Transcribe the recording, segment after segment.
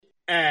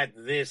At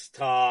this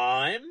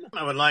time,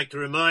 I would like to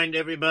remind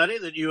everybody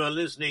that you are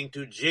listening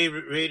to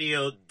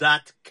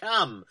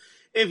JRootRadio.com.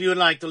 If you would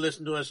like to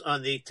listen to us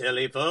on the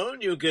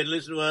telephone, you can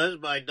listen to us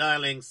by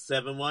dialing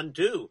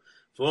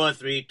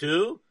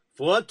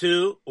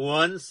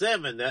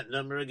 712-432-4217. That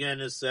number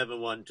again is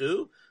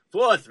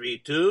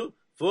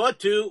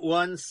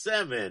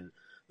 712-432-4217.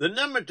 The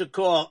number to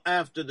call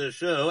after the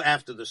show,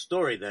 after the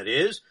story that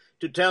is,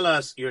 to tell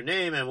us your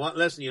name and what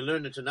lesson you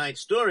learned in tonight's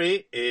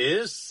story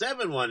is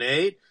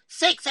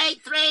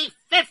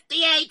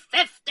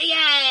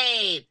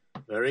 718-683-5858.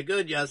 Very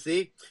good,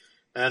 Yossi.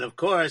 And of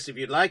course, if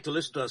you'd like to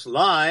listen to us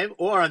live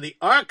or on the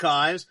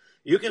archives,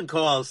 you can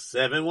call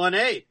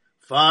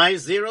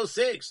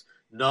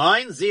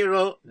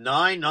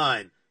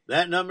 718-506-9099.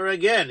 That number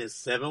again is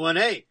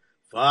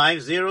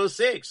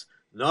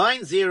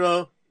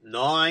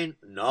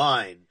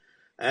 718-506-9099.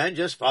 And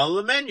just follow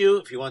the menu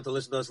if you want to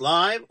listen to us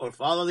live or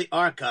follow the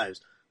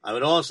archives. I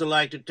would also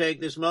like to take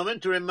this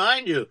moment to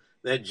remind you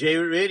that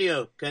JRoot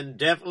Radio can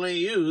definitely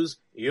use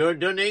your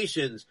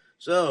donations.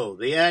 So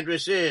the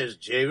address is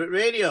JRoot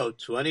Radio,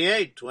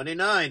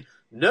 2829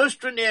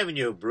 Nostrand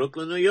Avenue,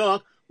 Brooklyn, New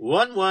York,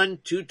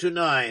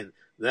 11229.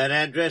 That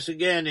address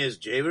again is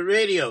JRoot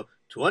Radio,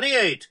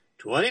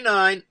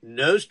 2829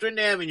 Nostrand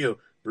Avenue,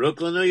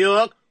 Brooklyn, New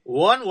York,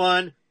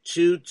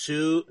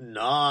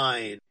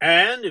 11229.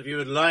 And if you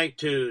would like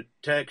to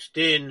text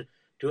in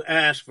to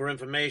ask for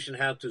information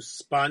how to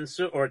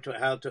sponsor or to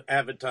how to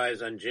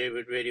advertise on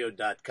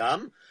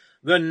JRootRadio.com,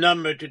 the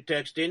number to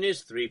text in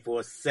is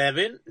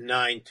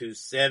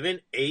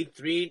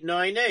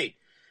 347-927-8398.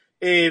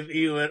 If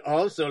you would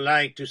also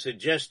like to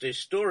suggest a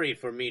story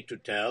for me to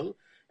tell,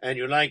 and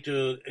you'd like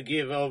to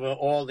give over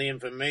all the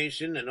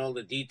information and all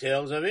the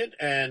details of it,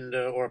 and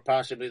or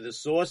possibly the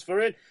source for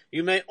it,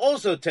 you may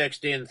also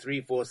text in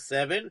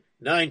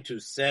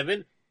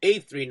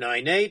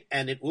 347-927-8398,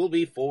 and it will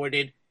be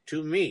forwarded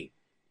to me.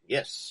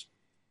 Yes.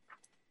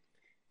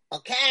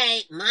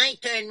 Okay, my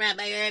turn,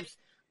 Rabbi Erps.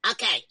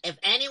 Okay, if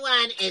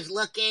anyone is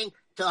looking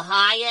to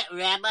hire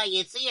Rabbi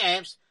Yitzy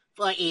Erps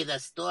for either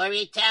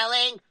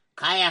storytelling,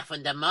 Kayach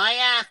von der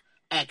Moyach,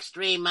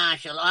 extreme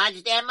martial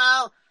arts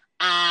demo,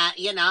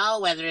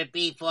 whether it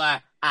be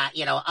for,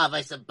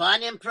 Avos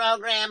Abanim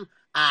program,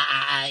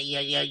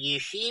 your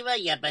yeshiva,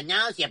 your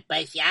banos, your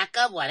Beis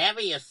Yaakov,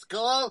 whatever, your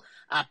school,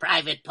 a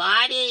private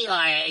party, or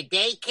a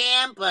day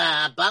camp,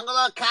 a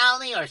bungalow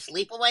colony, or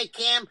sleepaway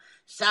camp.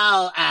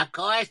 So, of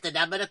course, the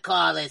number to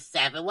call is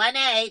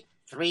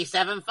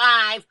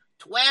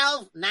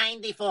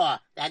 718-375-1294.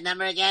 That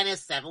number again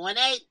is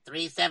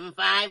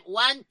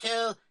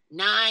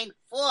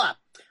 718-375-1294.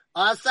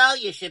 Also,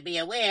 you should be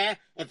aware,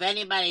 if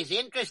anybody's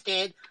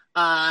interested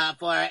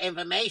for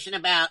information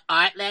about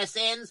art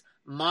lessons,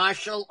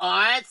 martial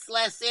arts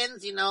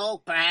lessons,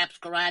 perhaps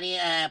karate,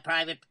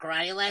 private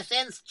karate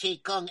lessons,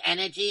 Qigong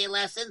energy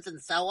lessons,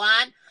 and so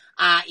on,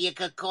 you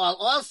could call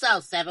also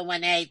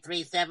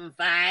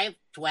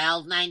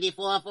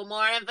 718-375-1294 for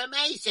more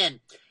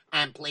information.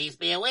 And please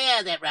be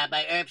aware that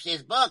Rabbi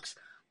Erps' books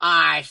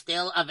are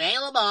still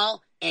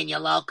available in your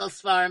local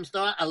Sforum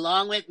store,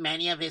 along with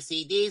many of his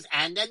CDs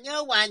and a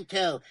new one,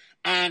 too.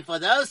 And for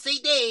those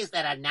CDs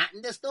that are not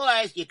in the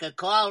stores, you could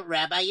call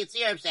Rabbi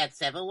Yitzy Erps at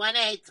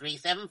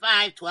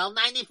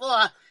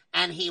 718-375-1294,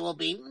 and he will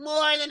be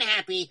more than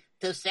happy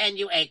to send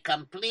you a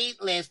complete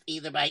list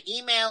either by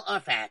email or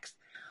fax.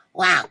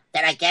 Wow,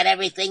 did I get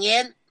everything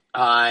in?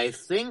 I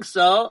think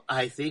so.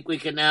 I think we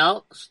can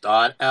now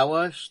start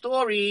our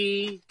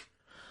story.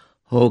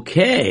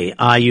 Okay,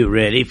 are you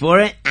ready for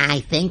it?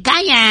 I think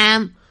I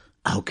am.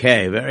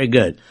 Okay, very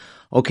good.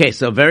 Okay,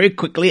 so very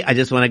quickly, I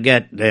just want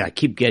to I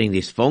keep getting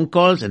these phone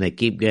calls and I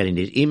keep getting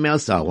these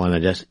emails, so I want to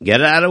just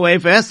get it out of the way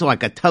fast so I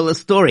can tell the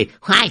story.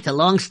 Why, it's a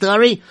long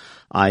story?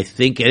 I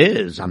think it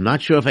is. I'm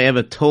not sure if I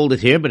ever told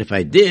it here, but if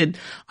I did,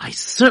 I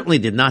certainly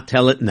did not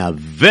tell it in a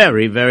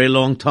very, very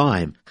long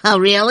time. Oh,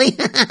 really?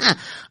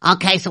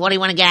 Okay, so what do you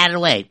want to get out of the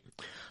way?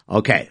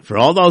 Okay, for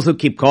all those who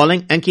keep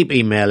calling and keep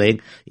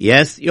emailing,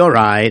 yes, you're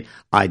right.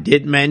 I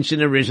did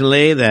mention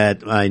originally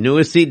that my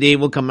newest CD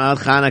will come out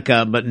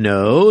Hanukkah, but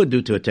no,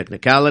 due to a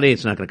technicality,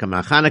 it's not going to come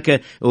out Hanukkah.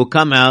 It will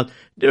come out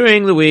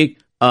during the week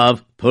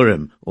of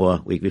Purim, or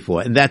week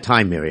before, in that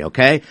time period,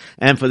 okay?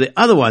 And for the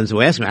other ones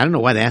who asked me, I don't know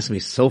why they asked me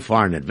so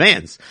far in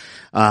advance,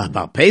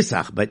 about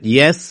Pesach, but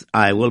yes,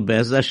 I will,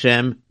 Be'ez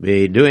Hashem,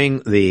 be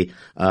doing the,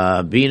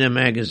 Bina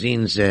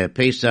Magazine's,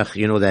 Pesach,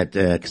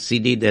 that,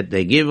 CD that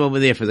they give over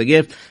there for the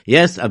gift.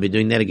 Yes, I'll be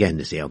doing that again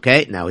this year,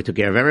 okay? Now we took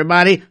care of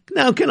everybody.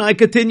 Now can I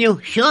continue?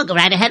 Sure, go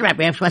right ahead,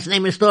 Rabbi. What's the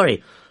name of the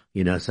story?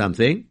 You know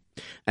something?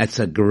 That's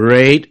a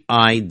great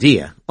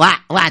idea. What?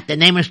 The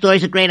name of the story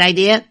is a great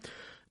idea?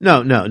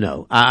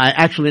 No.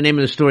 Actually, the name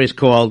of the story is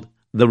called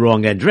The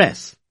Wrong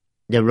Address.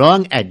 The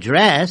Wrong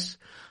Address?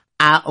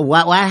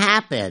 What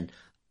happened?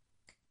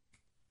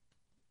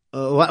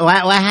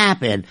 What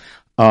happened?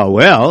 Okay,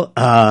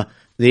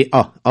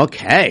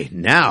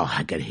 now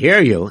I can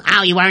hear you.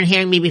 Oh, you weren't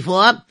hearing me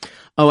before?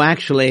 Oh,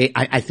 actually,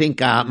 I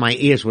think my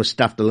ears were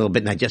stuffed a little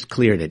bit and I just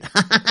cleared it.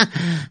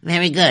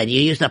 Very good.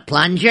 You used a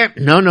plunger?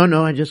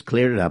 No, I just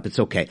cleared it up. It's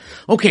okay.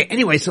 Okay,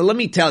 anyway, so let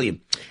me tell you.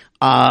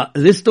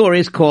 This story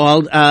is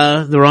called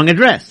The Wrong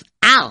Address.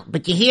 Oh,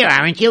 but you're here,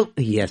 aren't you?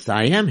 Yes,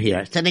 I am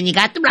here. So then you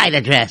got the right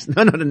address.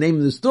 No, the name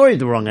of the story is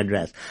The Wrong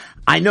Address.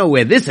 I know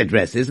where this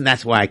address is, and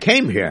that's why I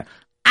came here.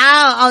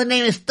 Oh, the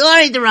name of the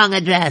story is The Wrong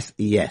Address.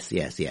 Yes.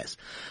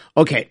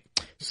 Okay,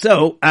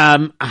 so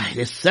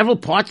there's several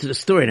parts of the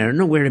story, and I don't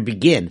know where to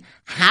begin.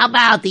 How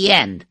about the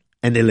end?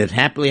 And they lived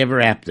happily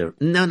ever after.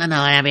 No,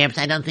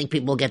 I don't think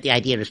people will get the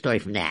idea of the story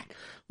from that.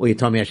 Well, you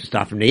told me I should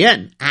start from the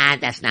end.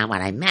 That's not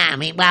what I meant. I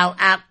mean,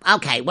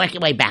 okay, work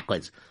your way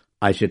backwards.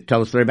 I should tell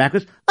the story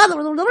backwards? Rabbi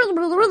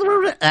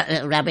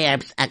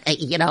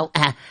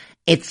Erps,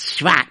 it's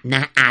Shvat,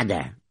 not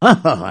Adar.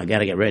 Oh, I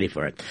gotta get ready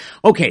for it.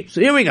 Okay, so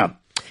here we go.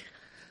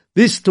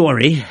 This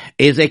story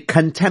is a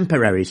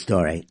contemporary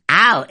story.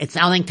 Oh, it's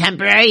only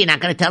temporary? You're not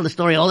going to tell the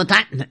story all the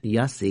time?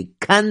 Yossi,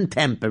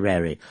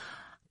 contemporary.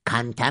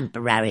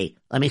 Contemporary.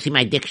 Let me see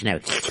my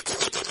dictionary.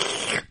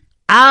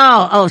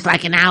 Oh, it's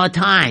like in our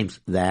times.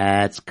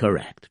 That's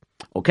correct.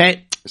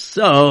 Okay,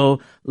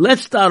 so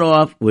let's start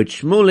off with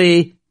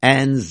Shmuley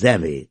and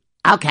Zevi.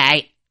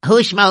 Okay,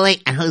 who's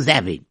Shmuley and who's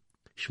Zevi?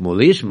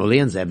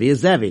 Shmuley, and Zevi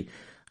is Zevi.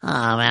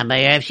 Oh,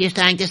 Rabbi Erps, you're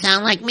starting to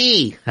sound like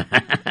me.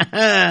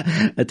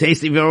 A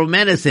taste of your own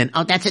medicine.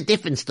 Oh, that's a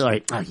different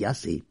story. Oh,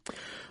 Yossi.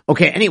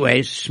 Okay,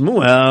 anyway,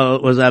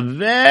 Shmuel was a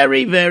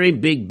very, very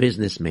big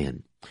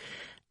businessman.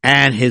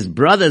 And his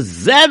brother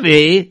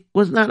Zevi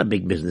was not a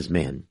big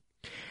businessman.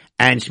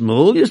 And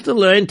Shmuel used to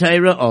learn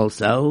Torah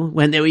also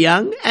when they were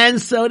young,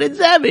 and so did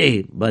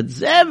Zevi. But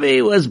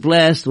Zevi was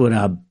blessed with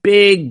a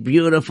big,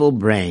 beautiful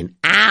brain.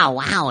 Ow,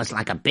 wow, it's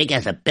like as big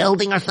as a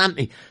building or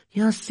something.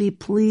 Yossi,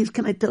 please,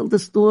 can I tell the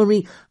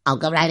story? I'll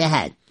go right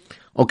ahead.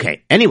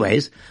 Okay,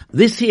 anyways,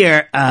 this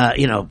here,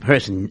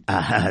 person,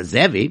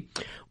 Zevi,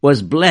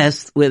 was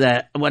blessed with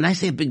when I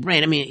say a big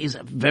brain, I mean, he's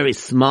very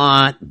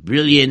smart,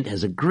 brilliant,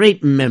 has a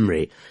great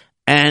memory,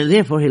 and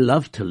therefore he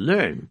loved to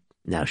learn.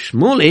 Now,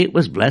 Shmuley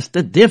was blessed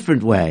a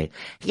different way.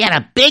 He had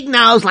a big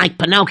nose like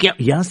Pinocchio.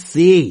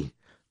 Yossi.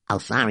 Oh,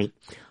 sorry.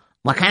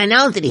 What kind of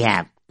nose did he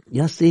have?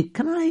 Yossi,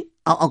 can I?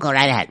 Oh, go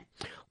right ahead.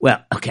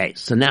 Well, okay,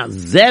 so now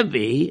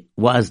Zevi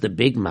was the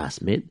big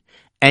masmid,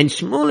 and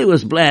Shmuley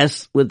was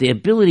blessed with the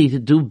ability to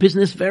do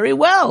business very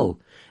well.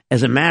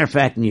 As a matter of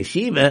fact, in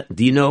yeshiva,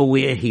 do you know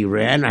where he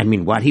ran? I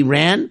mean, what he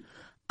ran?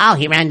 Oh,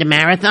 he ran the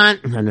marathon?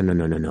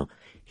 No.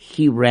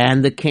 He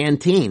ran the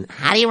canteen.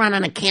 How do you run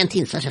on a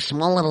canteen? Such a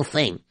small little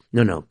thing.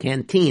 No.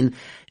 Canteen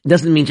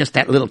doesn't mean just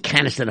that little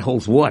canister that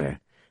holds water.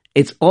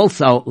 It's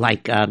also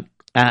like a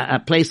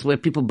place where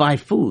people buy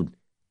food.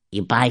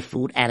 You buy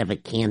food out of a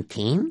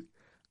canteen?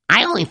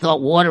 I only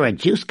thought water or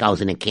juice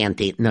goes in a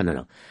canteen.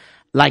 No.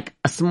 Like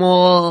a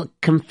small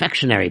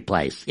confectionery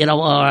place,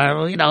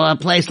 or a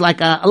place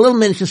like a little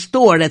miniature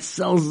store that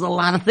sells a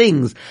lot of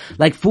things,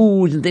 like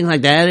foods and things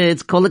like that.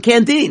 It's called a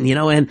canteen,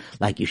 and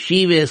like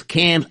yeshivas,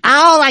 camps.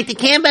 Oh, like the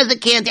camp as a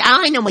canteen.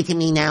 Oh, I know what you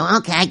mean now.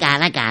 Okay, I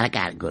got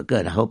it.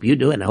 Good. I hope you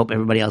do it, and I hope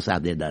everybody else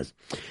out there does.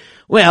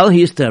 Well, he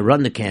used to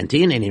run the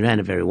canteen, and he ran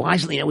it very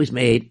wisely, and always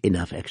made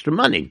enough extra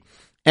money.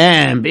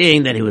 And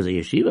being that he was a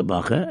yeshiva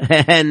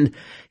bacher, and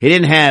he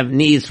didn't have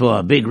needs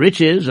for big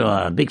riches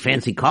or big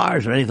fancy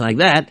cars or anything like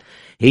that,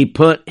 he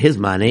put his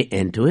money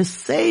into his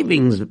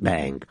savings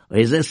bank, or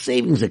his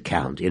savings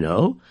account,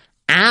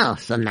 Oh,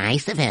 so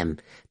nice of him.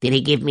 Did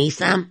he give me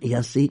some?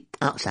 Yossi.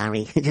 Oh,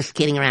 sorry. Just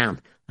kidding around.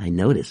 I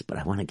noticed, but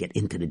I want to get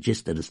into the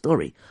gist of the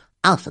story.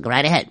 Oh, so go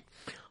right ahead.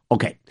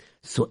 Okay.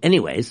 So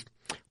anyways,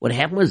 what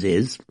happened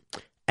as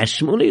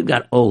Shmuley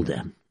got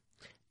older,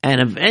 and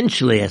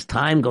eventually, as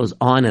time goes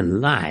on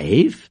in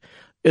life,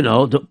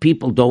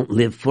 people don't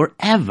live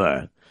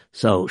forever.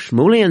 So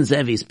Shmuley and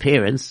Zevi's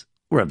parents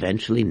were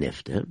eventually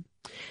nifter.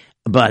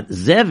 But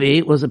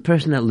Zevi was a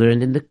person that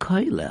learned in the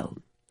kollel.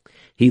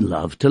 He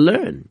loved to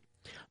learn.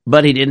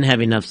 But he didn't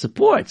have enough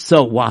support.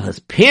 So while his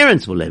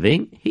parents were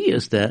living, he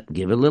used to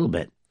give a little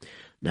bit.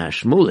 Now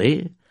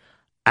Shmuley,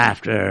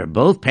 after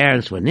both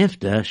parents were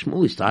nifter,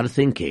 Shmuley started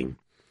thinking,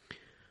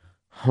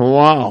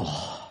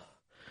 wow,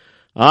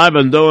 I've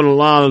been doing a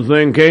lot of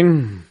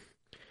thinking.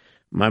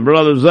 My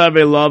brother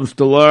Zevi loves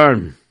to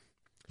learn.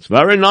 It's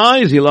very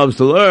nice, he loves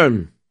to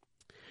learn.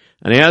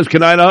 And he has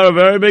K'nai a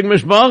very big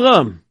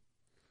mishpacha.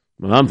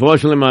 But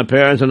unfortunately my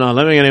parents are not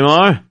living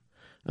anymore,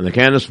 and they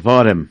can't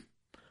support him.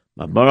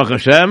 But Baruch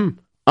Hashem,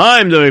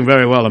 I'm doing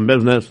very well in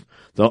business,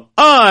 so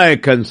I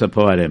can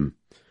support him.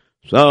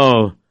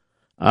 So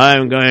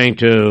I'm going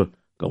to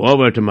go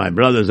over to my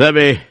brother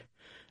Zevi,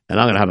 and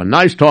I'm going to have a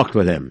nice talk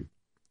with him.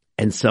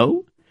 And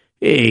so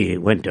he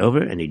went over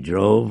and he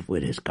drove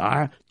with his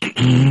car.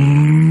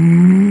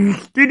 And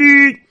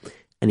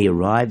he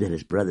arrived at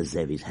his brother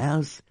Zevi's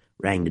house,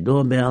 rang the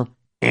doorbell.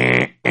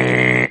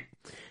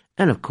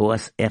 And of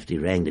course, after he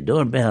rang the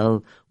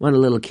doorbell, one of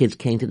the little kids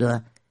came to the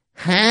door.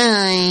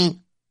 Hi.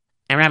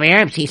 And Rabbi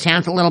Erps, he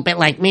sounds a little bit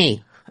like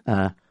me.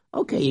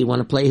 Okay, you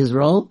want to play his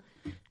role?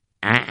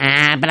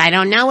 But I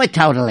don't know it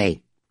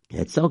totally.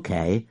 It's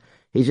okay.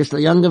 He's just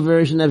a younger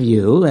version of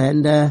you,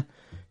 and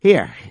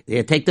here,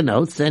 take the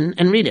notes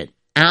and read it.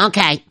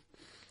 Okay.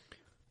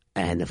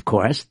 And of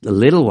course, the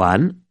little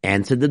one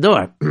answered the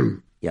door.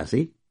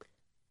 Yossi?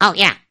 Oh,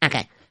 yeah,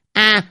 okay.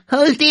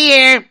 Who's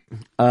there?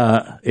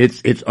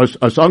 It's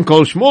us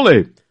Uncle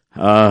Shmuley.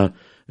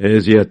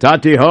 Is your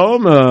tati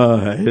home?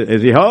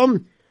 Is he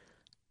home?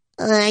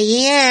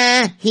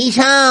 Yeah, he's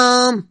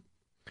home.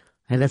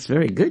 Hey, that's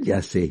very good,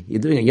 Yossi.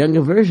 You're doing a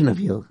younger version of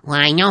you. Well,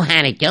 I know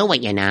how to do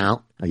it, you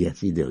know. Oh,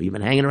 yes, you do. You've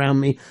been hanging around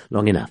me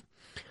long enough.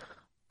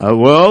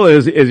 Well,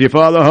 is your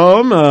father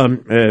home?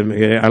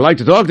 I'd like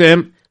to talk to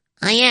him.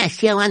 Oh, yeah,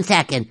 sure, 1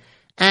 second.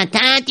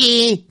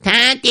 Tati,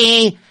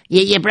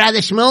 your brother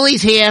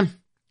Shmuley's here.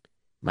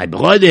 My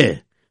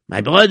brother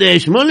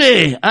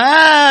Shmuley.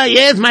 Ah,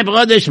 yes, my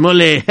brother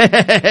Shmuley.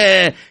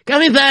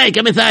 Come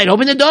inside.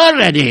 Open the door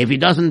already. If he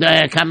doesn't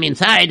come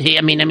inside,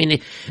 you know,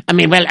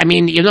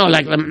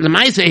 like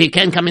Lemaisa, he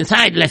can't come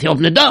inside unless you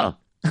open the door.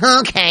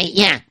 Okay,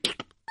 yeah.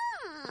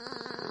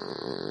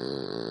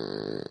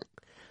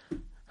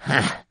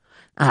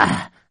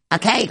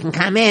 Okay, you can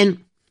come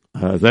in.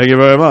 Thank you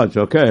very much.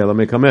 Okay, let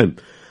me come in.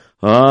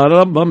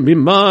 Hi,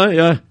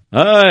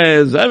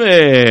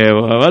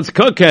 Zemi, what's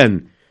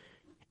cooking?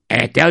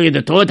 Tell you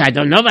the truth, I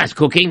don't know what's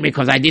cooking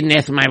because I didn't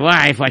ask my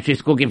wife what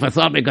she's cooking for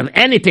supper, because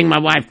anything my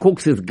wife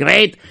cooks is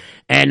great,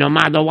 and no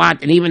matter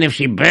what, and even if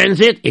she burns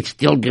it, it's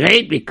still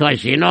great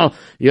because, you know,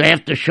 you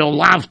have to show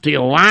love to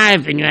your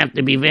wife, and you have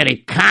to be very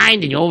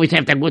kind, and you always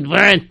have that good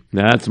word.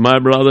 That's my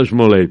brother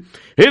Shmuley.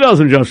 He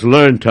doesn't just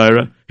learn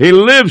Torah, he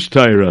lives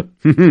Torah.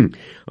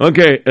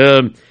 Okay,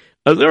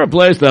 is there a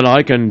place that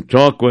I can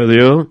talk with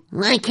you?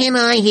 Why can't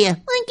I hear?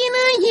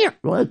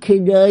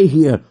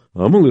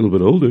 I'm a little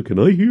bit older, can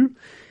I hear?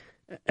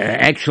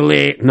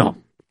 Actually, no.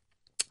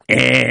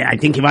 I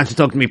think he wants to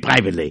talk to me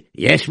privately.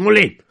 Yes,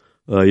 Shmuley?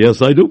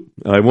 Yes, I do.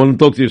 I want to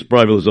talk to you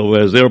privately, so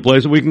is there a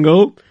place we can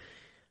go?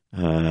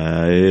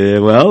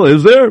 Well,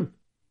 is there?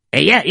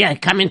 Yeah,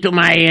 come into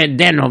my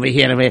den over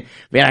here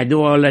where I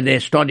do all of the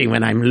studying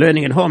when I'm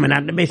learning at home, and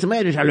at the base of my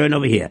Yiddish I learn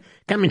over here.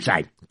 Come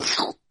inside.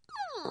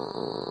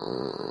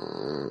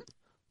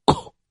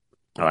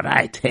 All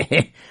right.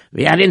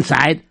 We are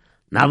inside.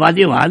 Now what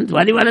do you want?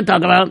 What do you want to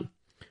talk about?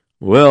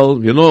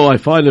 Well, you know, I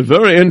find it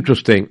very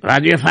interesting.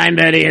 What do you find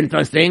very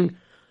interesting?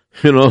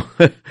 You know,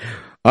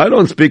 I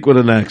don't speak with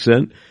an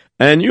accent,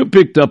 and you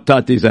picked up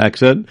Tati's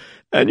accent,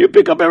 and you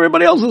pick up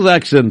everybody else's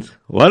accent.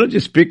 Why don't you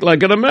speak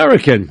like an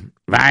American?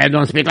 Why I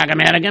don't speak like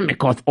American?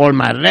 Because all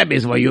my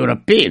rabbis were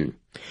European.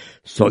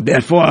 So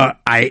therefore,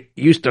 I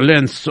used to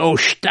learn so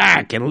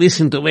stark and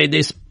listen to the way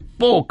they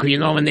spoke, you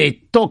know, when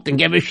they talked and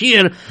gave a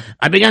shir,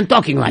 I began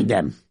talking like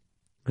them.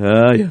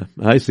 Yeah,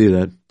 I see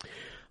that.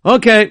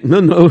 Okay,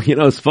 no, you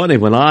know, it's funny.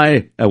 When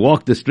I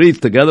walk the streets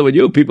together with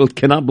you, people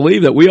cannot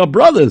believe that we are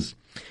brothers.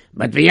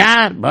 But we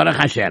are, Baruch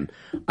Hashem.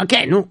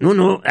 Okay, no, you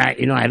know,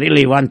 I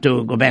really want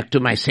to go back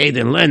to my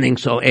Seder and learning,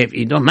 so if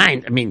you don't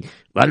mind,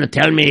 want to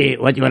tell me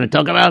what you want to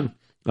talk about?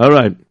 All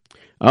right.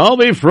 I'll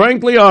be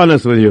frankly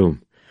honest with you.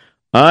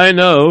 I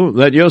know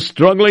that you're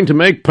struggling to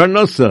make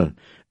parnasa,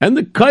 and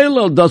the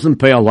kollel doesn't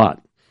pay a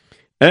lot.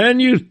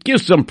 And you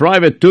give some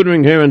private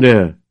tutoring here and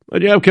there.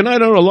 But you have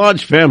a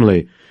large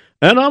family.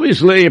 And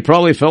obviously you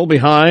probably fell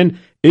behind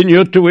in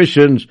your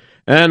tuitions.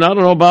 And I don't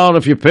know about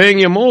if you're paying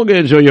your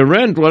mortgage or your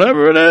rent,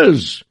 whatever it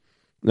is.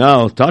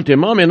 Now, Tati and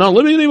Mommy are not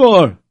living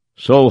anymore.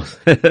 So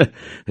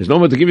there's no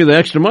one to give you the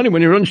extra money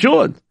when you run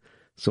short.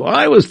 So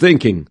I was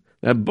thinking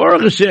that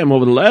Baruch Hashem,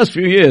 over the last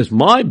few years,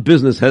 my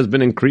business has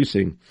been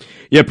increasing.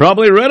 You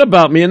probably read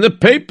about me in the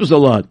papers a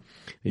lot.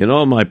 You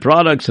know, my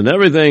products and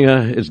everything,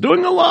 it's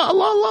doing a lot,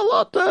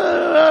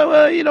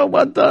 hatzlacha,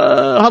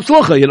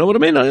 you know what I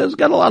mean? It's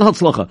got a lot of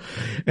hatzlacha.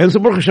 And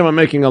so, Baruch Hashem, I'm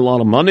making a lot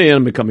of money and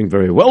I'm becoming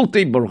very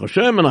wealthy, Baruch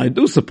Hashem, and I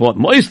do support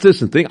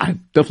moistus and things.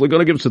 I'm definitely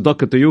going to give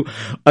tzedakah to you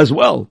as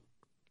well.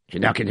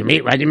 Tzedakah to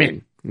me? What do you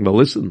mean? Well,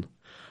 listen,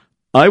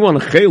 I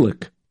want a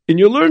chelik in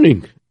your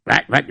learning.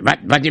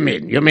 What do you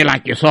mean? You mean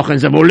like your Soch and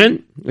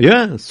Zabulin?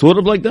 Yeah, sort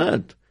of like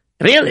that.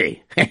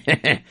 Really?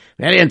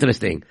 Very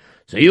interesting.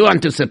 So you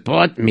want to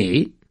support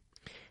me,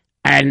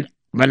 and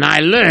when I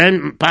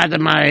learn, part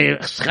of my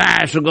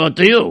schar should go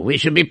to you. We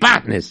should be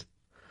partners.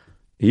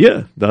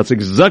 Yeah, that's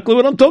exactly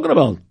what I'm talking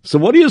about. So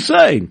what are you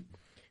saying?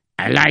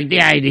 I like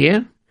the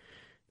idea.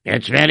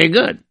 It's very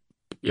good.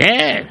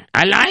 Yeah,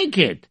 I like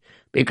it.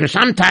 Because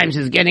sometimes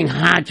it's getting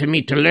hard for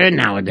me to learn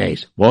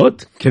nowadays.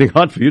 What? Getting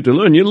hard for you to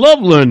learn? You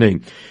love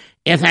learning.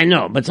 Yes, I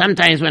know. But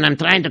sometimes when I'm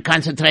trying to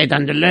concentrate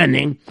on the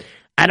learning,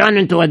 I run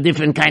into a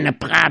different kind of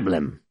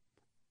problem.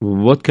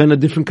 What kind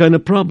of different kind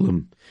of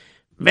problem?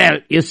 Well,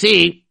 you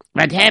see,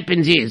 what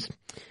happens is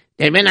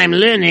that when I'm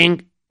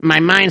learning,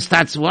 my mind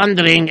starts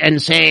wandering and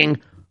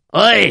saying,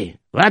 "Oi,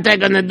 what am I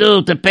going to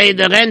do to pay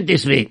the rent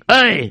this week?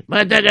 Oi,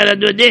 what am I going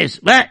to do this?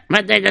 What am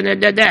I going to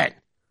do that?"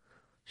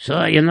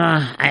 So, you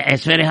know,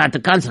 it's very hard to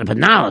concentrate. But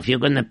now, if you're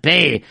going to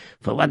pay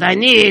for what I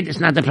need,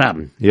 it's not a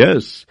problem.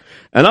 Yes.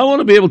 And I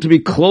want to be able to be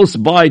close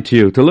by to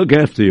you, to look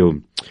after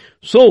you.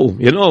 So,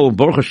 you know,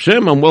 Baruch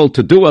Hashem, I'm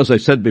well-to-do, as I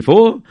said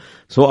before.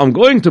 So I'm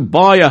going to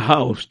buy a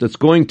house that's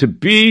going to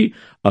be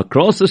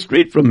across the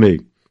street from me.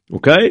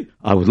 Okay?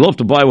 I would love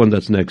to buy one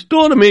that's next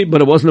door to me,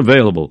 but it wasn't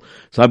available.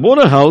 So I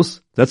bought a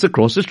house that's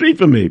across the street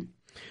from me.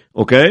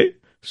 Okay?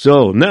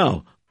 So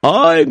now,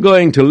 I'm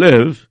going to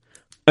live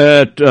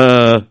at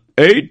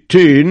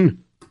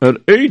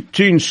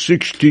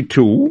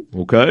 1862,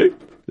 okay?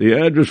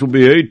 The address will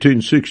be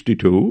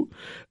 1862,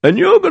 and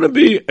you're going to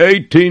be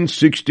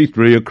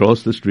 1863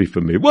 across the street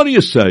from me. What do you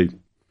say?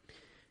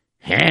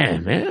 Yeah,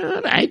 well,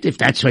 all right, if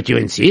that's what you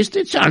insist,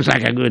 it sounds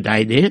like a good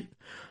idea.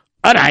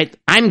 All right,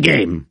 I'm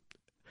game.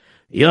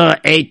 You're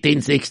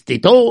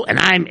 1862, and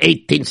I'm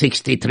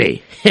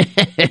 1863.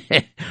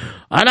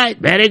 All right,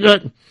 very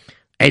good.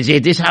 I say,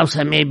 this house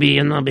maybe,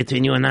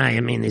 between you and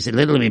I mean, it's a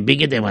little bit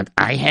bigger than what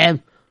I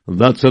have.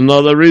 That's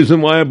another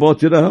reason why I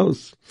bought you the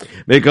house.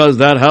 Because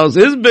that house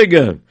is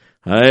bigger.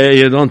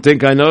 You don't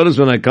think I notice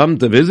when I come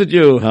to visit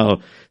you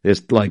how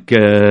it's like,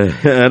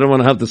 I don't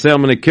want to have to say how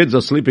many kids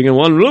are sleeping in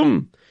one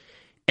room.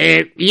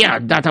 Yeah,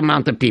 that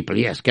amount of people,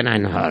 yes, can I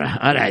know?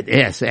 All right,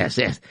 yes. All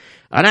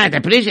right, I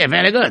appreciate it,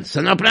 very good, so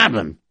no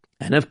problem.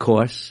 And of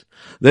course,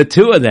 the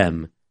two of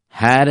them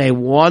had a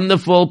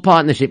wonderful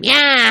partnership.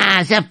 Yeah,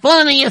 it's a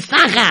funny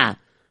saga.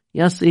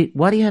 Yossi,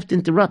 why do you have to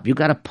interrupt? You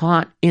got a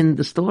part in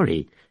the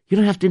story. You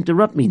don't have to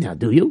interrupt me now,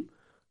 do you?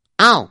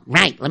 Oh,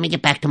 right, let me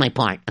get back to my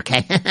part,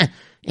 okay?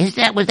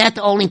 Was that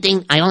the only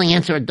thing? I only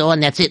answer a door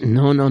and that's it?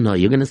 No,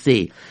 you're gonna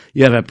see.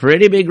 You have a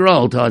pretty big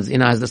role towards,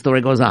 as the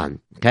story goes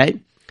on,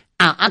 okay?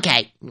 Oh,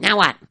 okay, now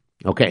what?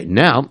 Okay,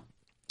 now,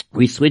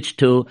 we switch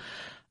to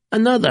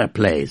another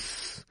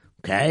place,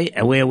 okay?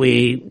 Where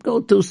we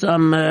go to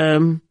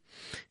some,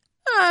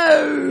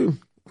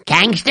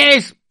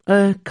 gangsters?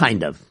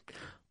 Kind of.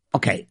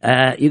 Okay,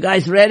 you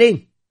guys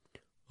ready?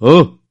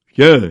 Oh,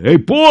 yeah. Hey,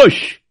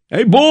 Bosch! Are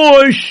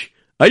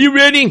you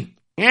ready?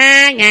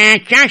 Yeah,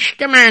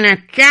 just a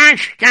minute.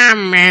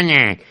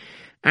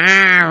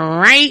 All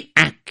right,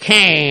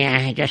 okay,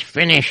 I just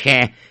finished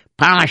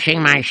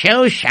polishing my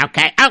shoes,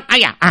 okay. Oh,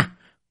 yeah,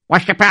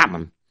 what's the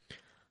problem?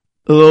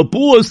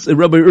 Boss,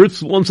 Rabbi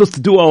Ertz wants us to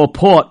do our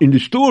part in the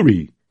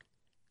story.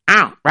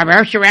 Oh, Rabbi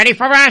Ertz, you ready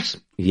for us?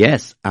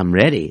 Yes, I'm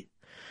ready.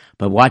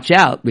 But watch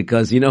out,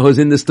 because you know who's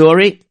in the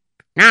story?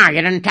 No,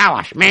 you didn't tell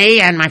us. Me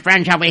and my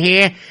friends over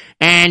here,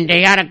 and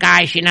the other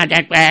guys,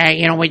 that,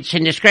 it's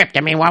in the script.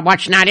 I mean,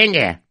 what's not in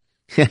there?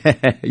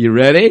 You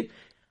ready?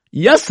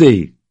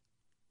 Yossi.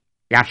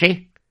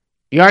 Yossi?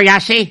 You're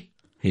Yossi?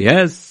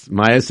 Yes,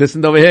 my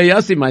assistant over here,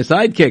 Yossi, my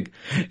sidekick.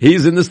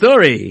 He's in the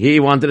story.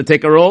 He wanted to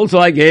take a role, so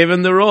I gave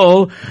him the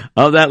role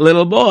of that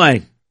little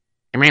boy.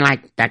 You mean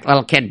like that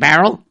little kid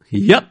Beryl?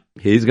 Yep,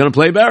 he's gonna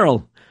play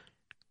Beryl.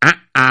 Uh-oh,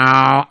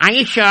 are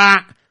you sure?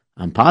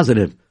 I'm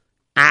positive.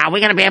 Are we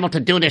going to be able to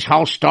do this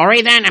whole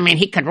story then? I mean,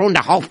 he could ruin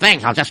the whole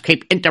thing. I'll just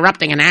keep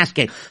interrupting and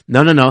asking.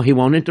 No, he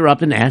won't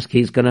interrupt and ask.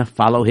 He's going to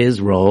follow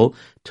his role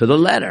to the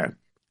letter.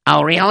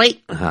 Oh,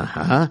 really?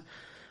 Uh-huh.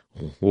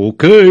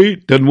 Okay,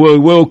 then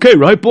we're okay,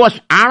 right, boss?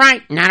 All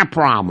right, not a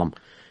problem.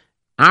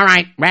 All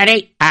right,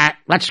 ready?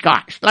 Let's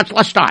start.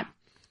 Let's start.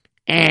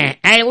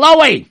 Hey,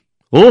 Louie!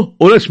 Oh,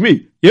 that's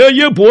me.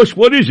 Yeah, boss,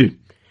 what is it?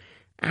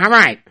 All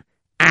right.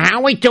 How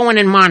are we doing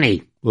in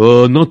money?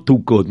 Not too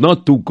good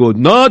at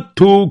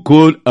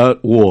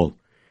all.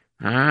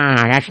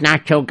 That's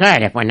not too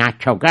good if we're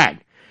not too good.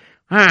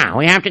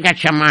 We have to get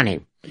some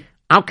money.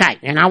 Okay,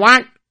 you know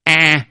what?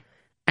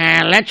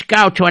 Let's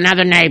go to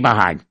another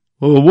neighborhood.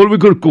 What are we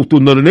going to go to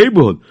another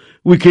neighborhood?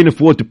 We can't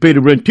afford to pay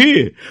the rent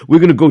here. We're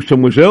going to go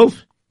somewhere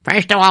else.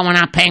 First of all, we're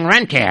not paying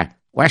rent here.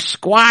 We're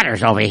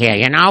squatters over here,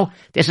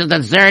 This is a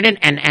deserted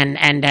and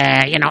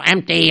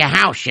empty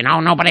house,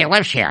 Nobody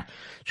lives here.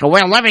 So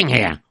we're living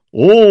here.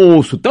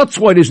 Oh, so that's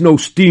why there's no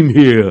steam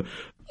here.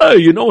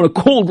 Hey, on a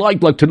cold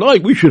night like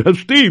tonight, we should have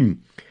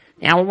steam.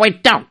 Yeah, well, we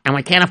don't, and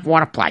we can't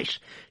afford a place.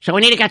 So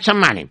we need to get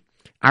some money.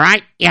 All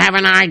right? You have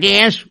any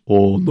ideas?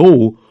 Oh,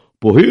 no.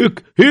 But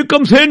here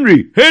comes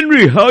Henry.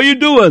 Henry, how you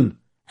doing?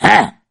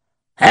 Oh,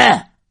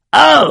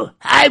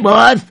 hi,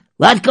 boss.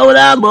 What's going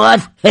on,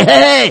 boss?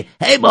 Hey,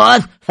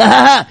 boss.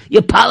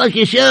 You polish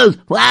your shoes.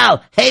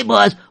 Wow. Hey,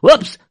 boss.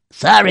 Whoops.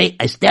 Sorry,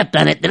 I stepped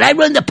on it. Did I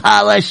ruin the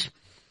polish?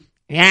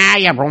 Yeah,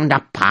 you ruined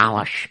the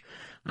polish.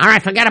 All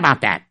right, forget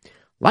about that.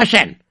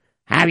 Listen,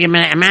 have you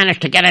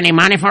managed to get any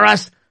money for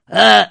us?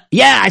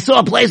 Yeah, I saw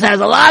a place that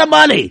has a lot of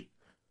money.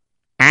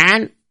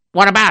 And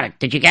what about it?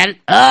 Did you get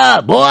it?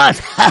 Boss.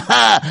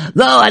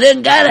 No, I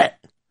didn't get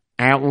it.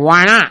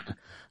 Why not?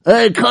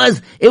 'Cause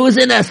it was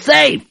in a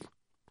safe.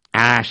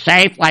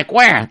 Safe? Like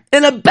where?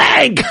 In a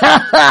bank.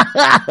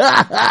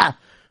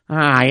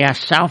 You're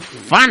so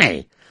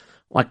funny.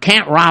 We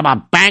can't rob a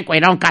bank. We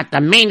don't got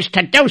the means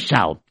to do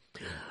so.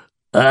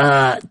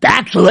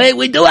 Actually,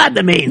 we do have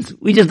the means.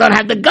 We just don't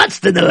have the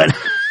guts to do it.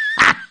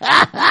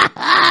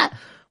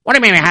 What do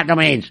you mean we have the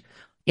means?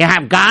 You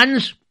have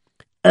guns?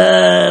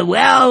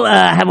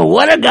 I have a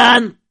water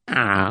gun.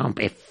 Don't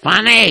be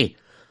funny.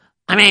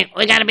 I mean,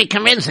 we gotta be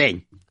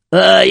convincing.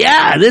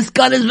 Yeah, this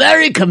gun is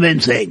very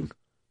convincing.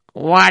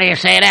 Why do you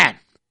say that?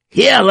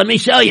 Here, let me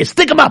show you.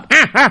 Stick 'em up.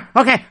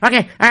 Okay.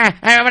 I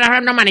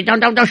have no money.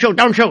 Don't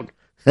shoot.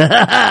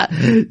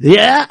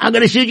 Yeah, I'm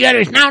gonna shoot you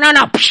anyways. No.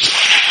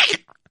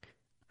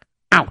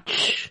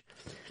 Ouch.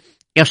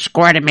 You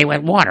squirted me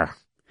with water.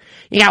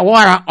 You got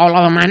water all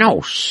over my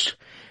nose.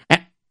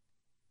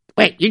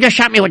 Wait, you just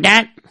shot me with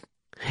that?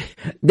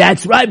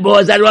 That's right,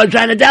 boss. That's what I'm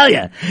trying to tell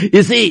you.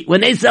 You see, when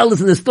they sell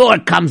this in the store,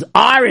 it comes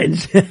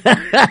orange.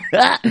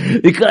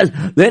 Because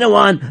they don't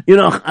want,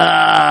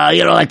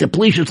 like the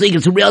police should think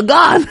it's a real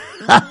gun.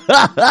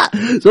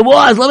 So,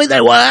 boss, let me tell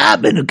you what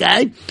happened,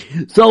 okay?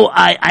 So,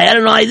 I had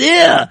an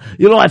idea.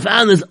 I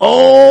found this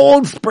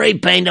old spray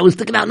paint that was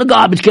sticking out in the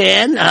garbage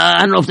can. I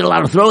don't know if they're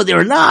allowed to throw it there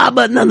or not,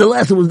 but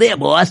nonetheless, it was there,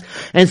 boss.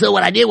 And so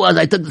what I did was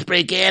I took the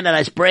spray can and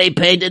I spray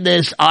painted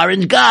this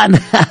orange gun.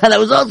 That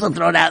was also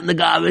thrown out in the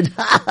garbage.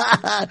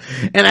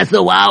 And I said,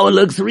 wow, it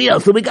looks real.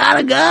 So we got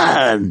a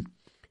gun.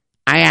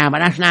 Yeah, but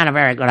that's not a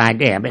very good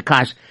idea,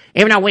 because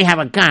even though we have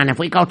a gun, if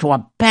we go to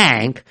a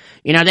bank,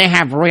 they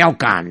have real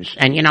guns.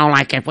 And,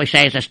 like if we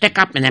say it's a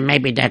stick-up, and then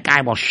maybe the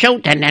guy will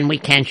shoot, and then we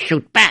can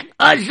shoot back.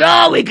 Oh,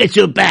 sure, we can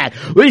shoot back.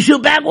 We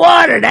shoot back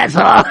water, that's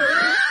all.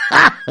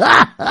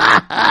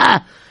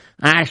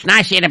 It's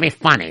nice of you to be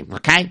funny,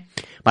 okay?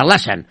 But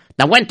listen,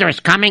 the winter is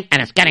coming,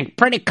 and it's getting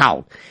pretty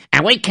cold.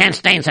 And we can't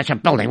stay in such a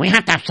building. We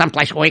have to have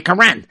someplace where we can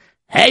rent.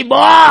 Hey,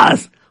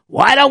 boss,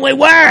 why don't we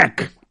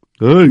work?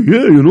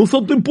 Yeah,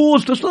 something,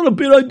 boss? That's not a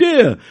bad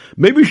idea.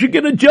 Maybe we should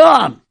get a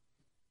job.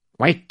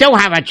 We do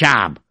have a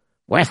job.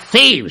 We're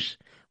thieves.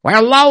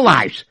 We're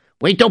lowlifes.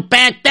 We do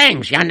bad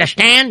things, you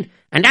understand?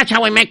 And that's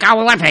how we make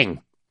our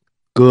living.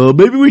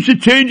 Maybe we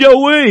should change our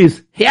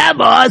ways. Yeah,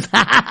 boss.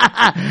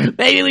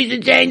 Maybe we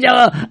should change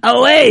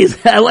our ways.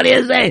 What do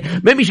you say?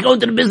 Maybe we should go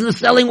into the business of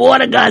selling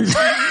water guns.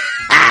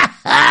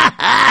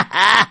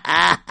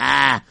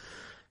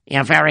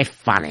 You're very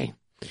funny.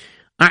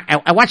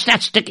 What's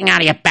that sticking out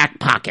of your back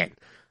pocket?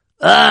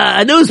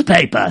 A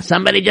newspaper.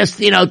 Somebody just,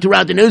 threw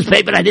out the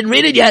newspaper and I didn't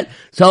read it yet.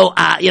 So,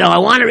 I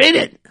want to read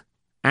it.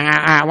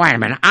 Wait a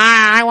minute.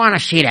 I want to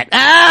see that.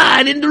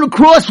 I didn't do the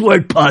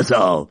crossword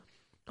puzzle.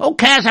 Who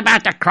cares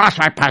about the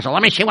crossword puzzle?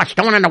 Let me see what's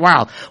doing in the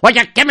world. Would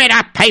you give me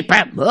that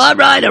paper? All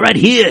right,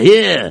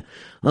 here.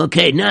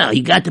 Okay, now,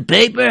 you got the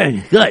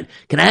paper? Good.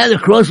 Can I have the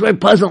crossword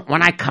puzzle?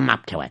 When I come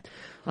up to it.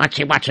 Let's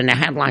see what's in the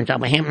headlines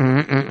over here.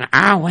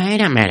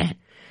 Wait a minute.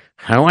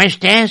 Who is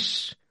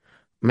this?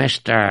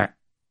 Mr.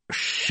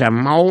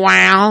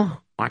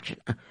 Samuel? What's it?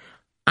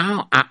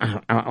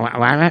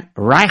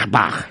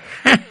 Reichbach.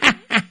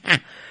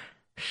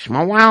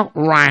 Samuel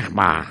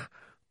Reichbach.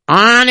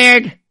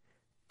 Honored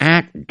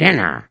at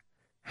dinner.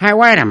 Hey,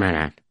 wait a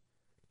minute.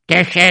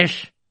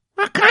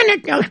 What kind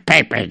of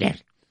newspaper is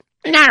this?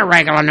 Not a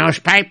regular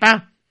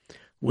newspaper.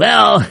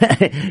 Well,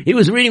 he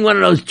was reading one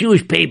of those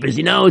Jewish papers,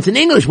 It's an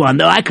English one,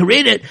 though. I could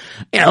read it.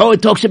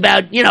 It talks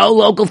about,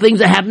 local things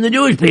that happen to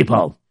Jewish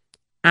people.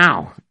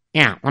 Oh,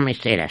 yeah, let me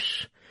see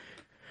this.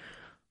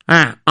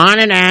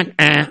 Honored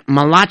at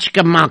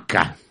Malachka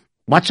Malka.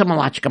 What's a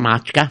Malachka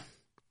Malka?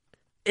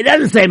 It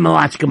doesn't say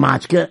Malachka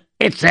Malka.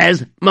 It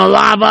says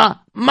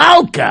Malava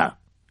Malka.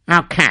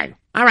 Okay.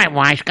 All right,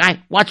 wise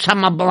guy. What's a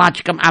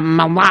Malachka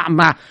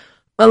Malava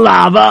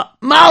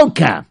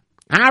Malka?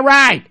 All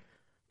right.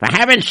 For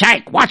heaven's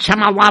sake, what's a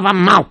Malava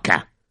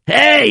Malka?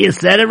 Hey, you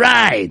said it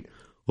right.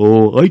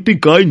 Oh, I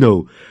think I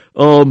know.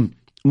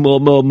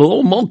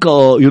 Malava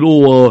Malka,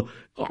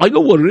 I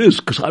know what it is,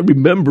 because I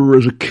remember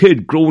as a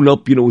kid growing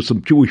up, with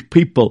some Jewish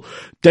people.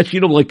 That's,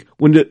 like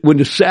when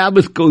the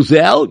Sabbath goes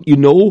out,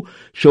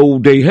 so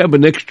they have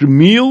an extra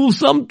meal or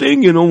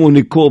something, when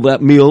they call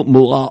that meal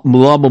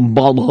Malava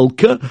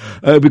Malka,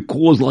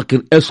 because like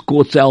it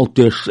escorts out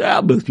their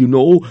Sabbath,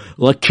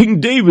 like King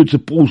David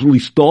supposedly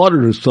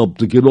started or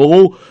something,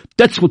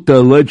 That's what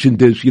the legend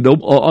is,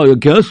 I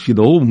guess,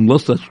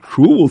 unless that's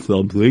true or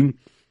something.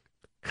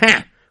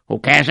 Who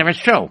cares if it's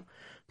true?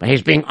 But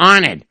he's being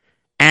honored.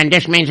 And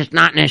this means it's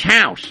not in his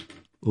house.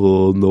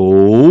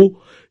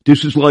 No.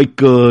 This is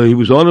like, he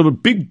was on a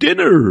big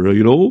dinner,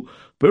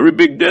 very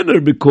big dinner,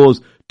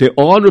 because they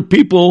honor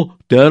people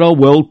that are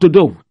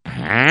well-to-do.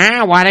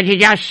 What did you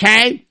just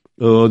say?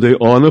 They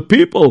honor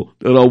people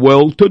that are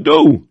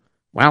well-to-do.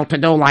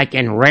 Well-to-do like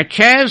in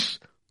riches?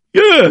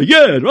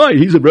 Yeah, right.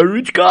 He's a very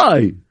rich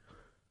guy.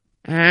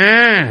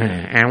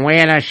 And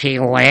where does he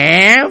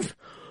live?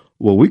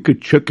 Well, we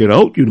could check it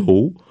out,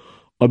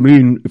 I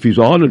mean, if he's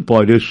honored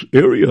by this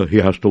area, he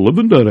has to live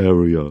in that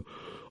area.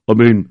 I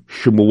mean,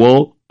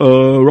 Shmuel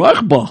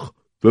Reichbach.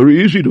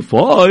 Very easy to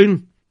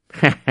find.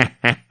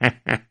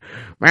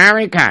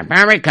 Very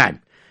good.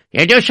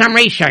 You do some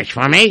research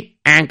for me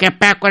and get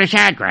back with his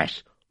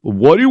address.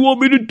 Why do you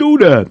want me to do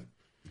that?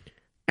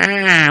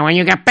 When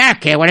you get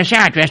back here with his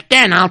address,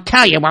 then I'll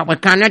tell you what we're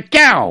gonna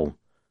do.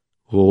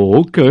 Oh,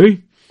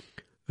 okay.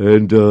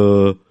 And,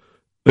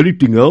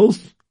 anything else?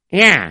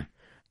 Yeah.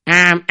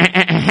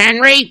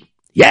 Henry?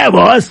 Yeah,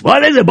 boss.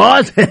 What is it,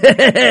 boss?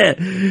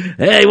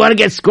 Hey, you want to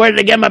get squirted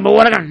again by my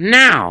water gun?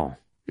 No.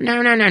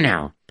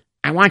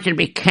 I want you to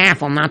be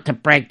careful not to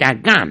break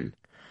that gun.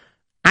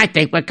 I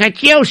think we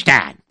could use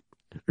that.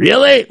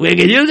 Really? We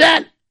could use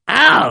that?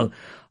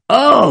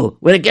 Oh,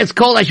 when it gets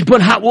cold, I should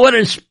put hot water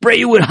and spray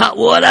you with hot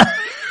water.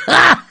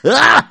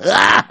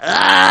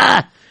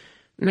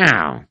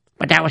 No,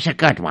 but that was a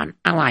good one.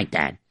 I like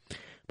that.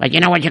 But you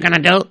know what you're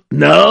going to do?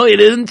 No, you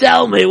didn't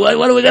tell me. What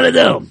are we going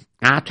to do?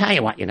 I'll tell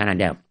you what you're going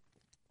to do.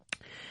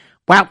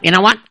 Well, you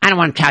know what? I don't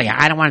want to tell you.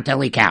 I don't want it to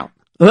leak out.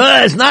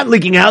 It's not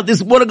leaking out.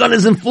 This water gun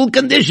is in full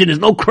condition. There's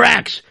no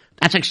cracks.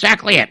 That's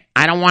exactly it.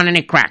 I don't want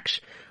any cracks.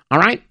 All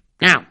right?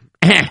 Now,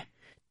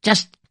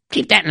 just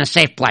keep that in a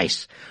safe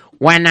place.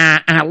 When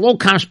Lou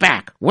comes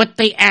back with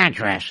the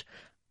address,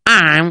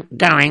 I'm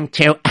going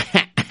to,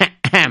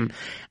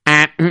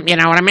 you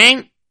know what I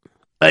mean?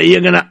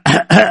 You're gonna,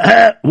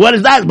 what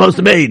is that supposed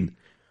to mean?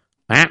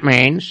 That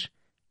means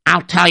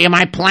I'll tell you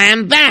my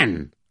plan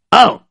then.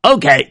 Oh,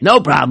 okay,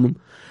 no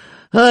problem.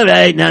 All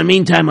right, now in the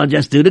meantime, I'll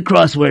just do the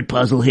crossword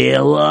puzzle here.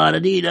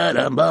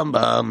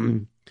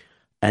 La-da-dee-da-dum-bum-bum.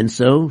 And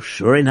so,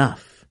 sure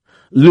enough,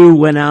 Lou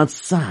went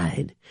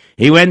outside.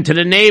 He went to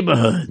the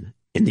neighborhood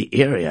in the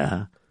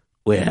area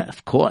where,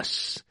 of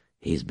course,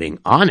 he's being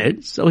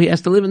honored, so he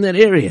has to live in that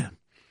area.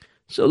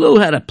 So Lou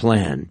had a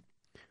plan.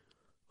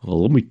 Oh,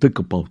 let me think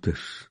about this.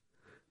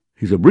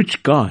 He's a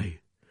rich guy.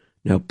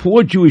 Now,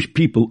 poor Jewish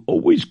people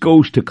always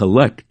goes to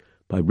collect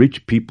by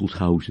rich people's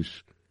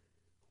houses.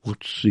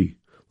 Let's see.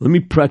 Let me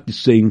practice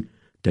saying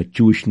that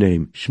Jewish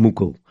name,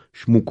 Shmukel,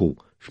 Shmukel,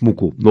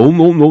 Shmukel.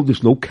 No,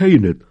 there's no K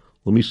in it.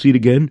 Let me see it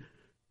again.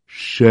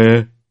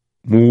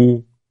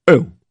 Shemuel,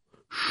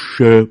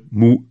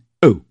 Shemuel.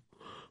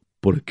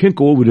 But I can't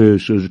go over there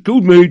and say,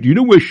 excuse me, do you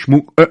know where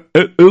Shmuel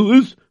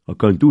is? I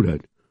can't do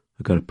that.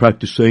 I gotta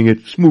practice saying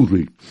it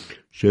smoothly.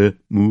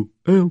 Shemuel,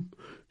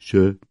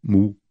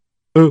 Shemuel,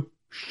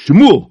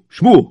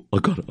 Shmuel. I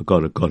got it.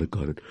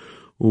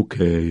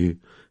 Okay.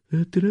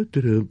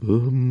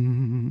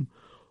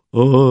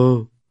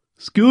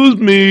 Excuse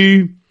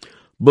me,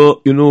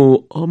 but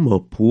I'm a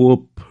poor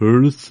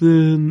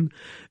person,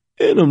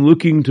 and I'm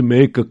looking to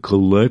make a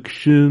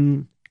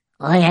collection.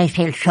 Oh, I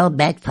feel so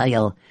bad for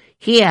you.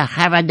 Here,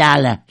 have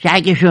 $1.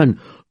 Dankeschön.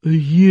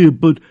 Yeah,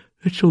 but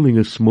it's only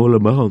a small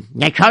amount.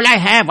 That's all I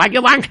have. What do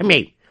you want from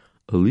me?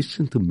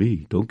 Listen to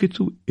me. Don't get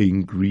so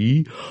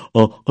angry.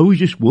 I was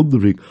just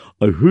wondering.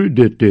 I heard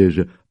that there's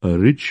a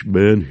rich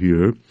man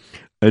here,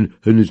 and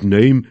his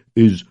name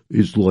is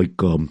like,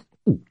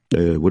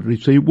 what did he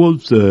say it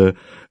was?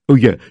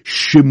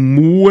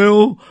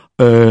 Shemuel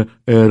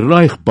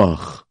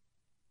Reichbach.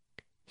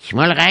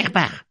 Shmuel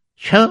Reichbach.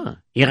 Sure,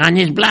 you're on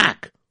his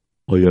block.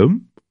 I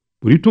am?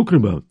 What are you talking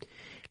about?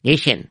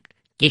 Listen,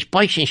 this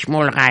person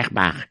Shmuel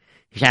Reichbach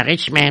is a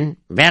rich man,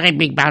 very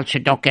big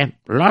Balsadoke,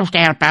 loves to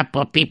help out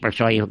poor people,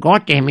 so you go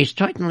to him, he's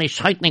certainly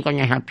going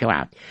to help you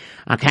out.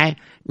 Okay?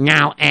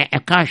 Now,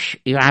 of course,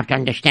 you have to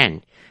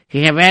understand,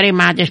 he's a very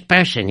modest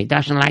person. He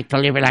doesn't like to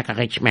live like a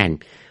rich man.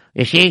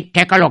 You see,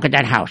 take a look at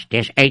that house.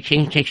 There's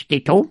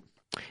 1862,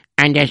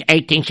 and there's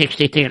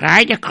 1863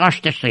 right across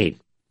the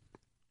street.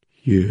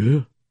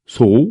 Yeah?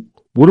 So,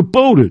 what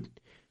about it?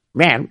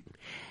 Well,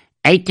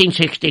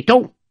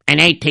 1862 and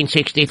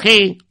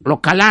 1863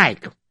 look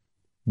alike.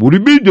 What do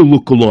you mean they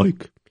look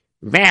alike?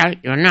 Well,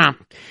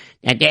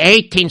 that the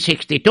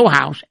 1862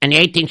 house and the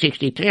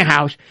 1863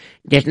 house,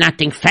 there's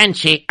nothing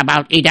fancy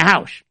about either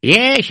house.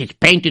 Yes, it's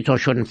painted so it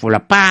shouldn't fall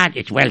apart.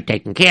 It's well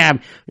taken care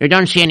of. You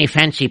don't see any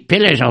fancy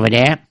pillars over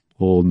there.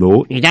 Oh,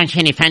 no. You don't see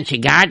any fancy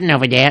garden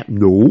over there.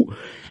 No.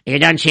 You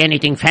don't see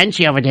anything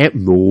fancy over there.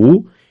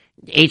 No.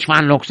 Each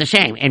one looks the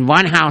same. In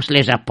one house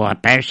lives a poor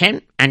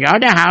person, and the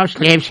other house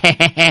lives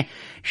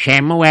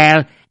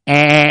Shemuel,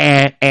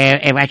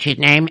 what's his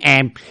name?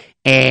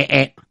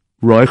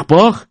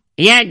 Reichbach?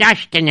 Yeah,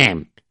 that's the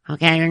name.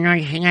 Okay,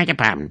 it's not a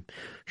problem.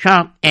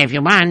 So, if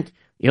you want,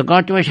 you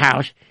go to his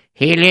house.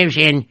 He lives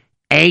in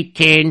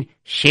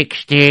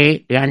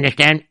 1860, you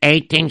understand?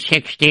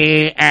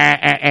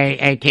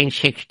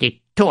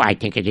 1862, I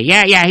think it is.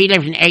 Yeah, he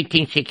lives in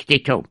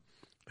 1862.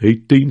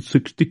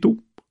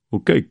 1862?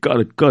 Okay, got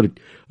it.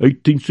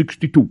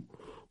 1862.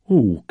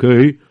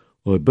 Okay.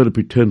 I better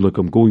pretend like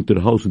I'm going to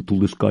the house until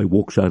this guy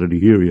walks out of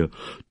the area.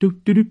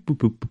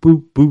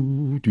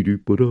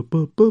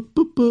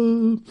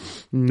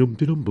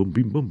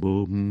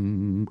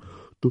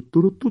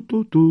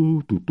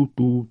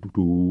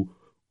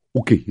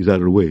 Okay, he's out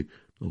of the way.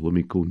 Now let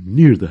me go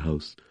near the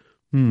house.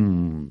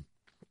 So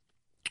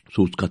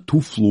it's got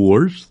 2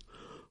 floors.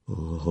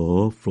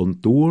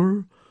 Front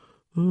door.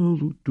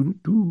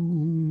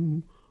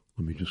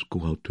 Let me just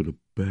go out to the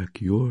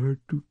backyard.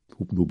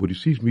 Hope nobody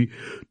sees me.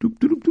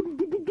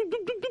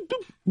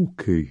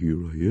 Okay,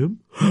 here I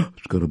am.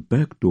 It's got a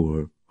back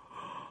door.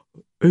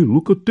 Hey,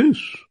 look at this.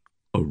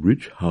 A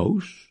rich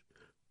house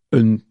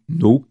and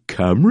no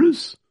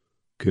cameras?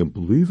 Can't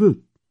believe it.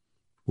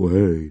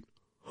 Wait.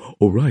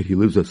 Oh, right, he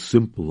lives a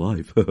simple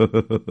life.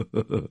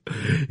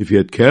 If he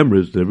had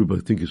cameras, then everybody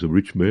would think he's a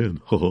rich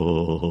man.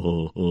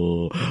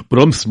 But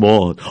I'm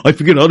smart. I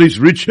figured out he's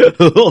rich.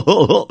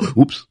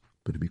 Oops.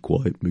 Better be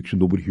quiet. Make sure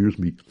nobody hears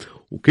me.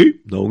 Okay,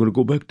 now I'm going to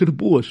go back to the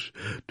boss.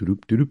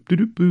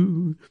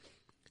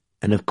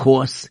 And of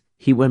course,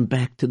 he went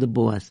back to the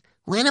boss.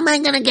 When am I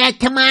going to get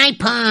to my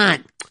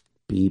part?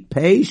 Be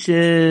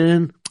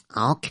patient.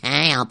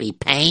 Okay, I'll be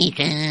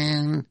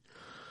patient.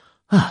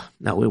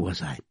 Now, where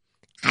was I?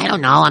 I don't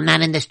know. I'm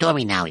not in the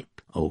story now.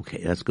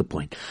 Okay, that's a good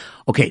point.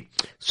 Okay,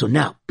 so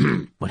now,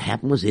 what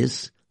happened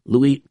was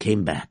Louis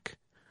came back.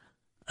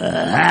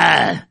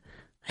 Hey,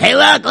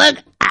 look!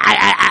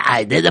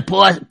 I did the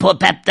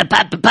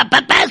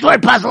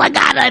password puzzle. I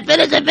got it. I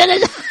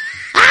finished.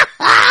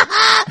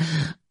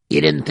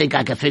 You didn't think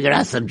I could figure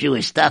out some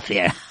Jewish stuff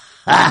here?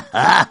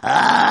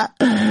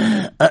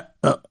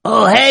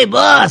 Oh, hey,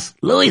 boss!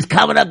 Louis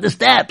coming up the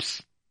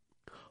steps.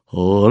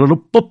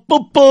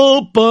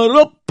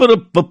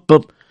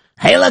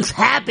 Hey, looks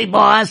happy,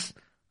 boss.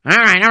 All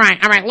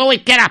right. Louis,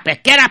 get up here,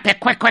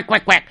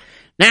 quick.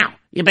 Now,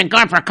 you've been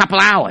gone for a couple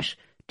hours.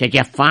 Did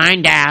you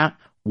find out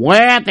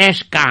where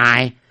this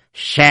guy,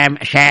 Shemuel.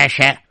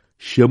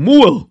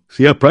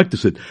 See, I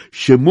practice it.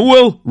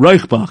 Shemuel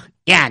Reichbach.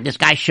 Yeah, this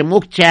guy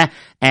Shemuel. Okay,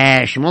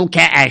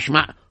 Shemuel.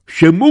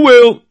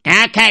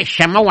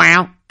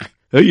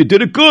 Hey, you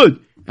did it good.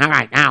 All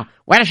right, now,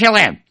 where does he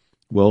live?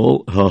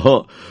 Well,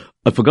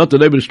 I forgot the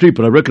name of the street,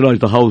 but I recognize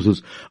the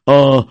houses.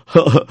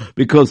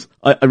 Because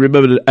I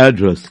remember the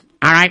address.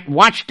 All right,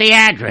 what's the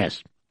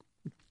address?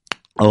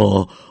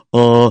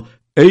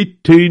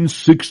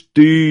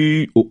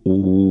 1860.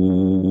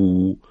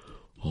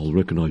 I'll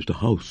recognize the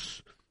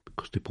house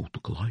because they both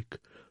look alike.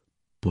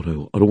 But I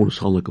don't want to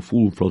sound like a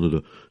fool in front of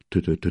the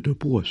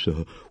boss. What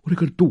are you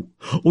going to do?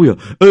 Oh, yeah.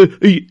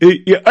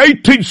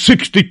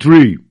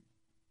 1863.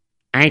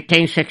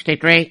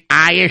 1863?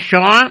 Are you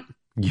sure?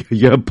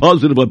 Yeah, I'm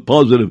positive. I'm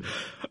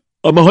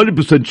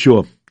 100%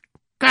 sure.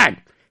 Good.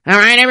 All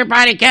right,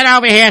 everybody, get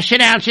over here. Sit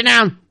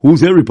down.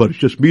 Who's everybody? It's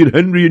just me and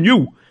Henry and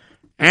you.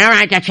 All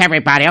right, that's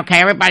everybody. Okay,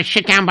 everybody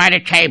sit down by the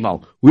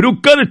table. We don't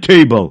got a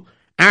table.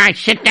 All right,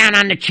 sit down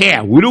on the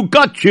chair. We don't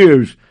got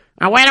chairs.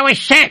 Where do we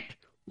sit?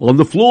 On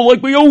the floor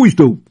like we always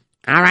do.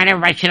 All right,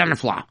 everybody sit on the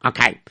floor.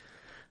 Okay.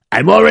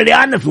 I'm already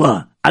on the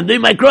floor. I'm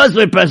doing my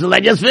crossword puzzle. I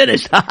just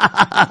finished.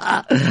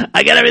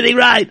 I got everything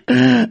right.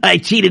 I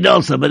cheated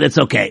also, but it's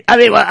okay. I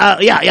mean,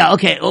 yeah,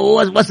 okay.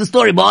 What's the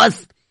story,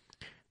 boss?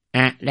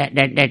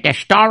 The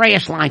story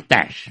is like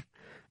this.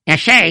 You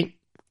see,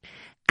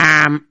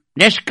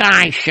 this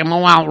guy,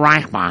 Shemuel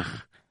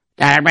Reichbach,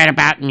 that I read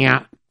about in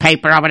your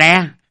paper over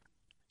there.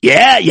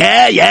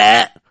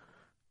 Yeah.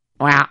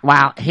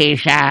 Well,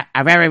 he's a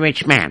very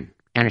rich man.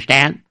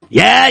 Understand?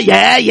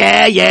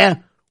 Yeah.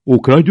 Oh,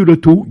 can I do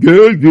that too?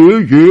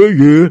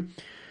 Yeah.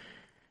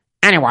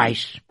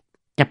 Anyways,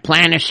 the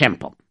plan is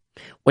simple.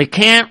 We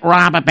can't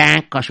rob a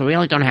bank because we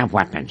really don't have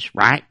weapons,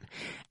 right?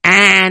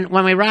 And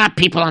when we rob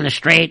people on the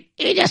street,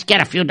 you just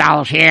get a few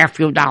dollars here, a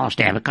few dollars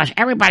there, because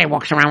everybody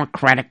walks around with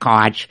credit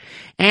cards,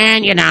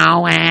 and you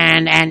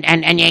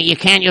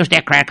can't use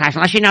their credit cards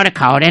unless you know the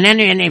code, and then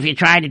if you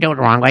try to do it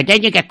the wrong way,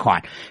 then you get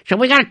caught. So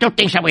we gotta do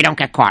things that we don't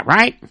get caught,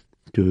 right?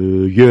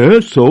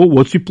 Yeah, so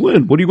what's your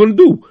plan? What are you gonna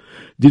do?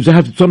 Does it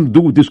have something to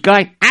do with this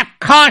guy? Of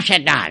course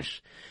it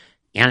does.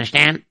 You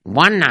understand?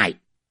 One night,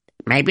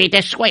 maybe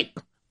this week,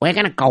 we're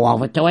gonna go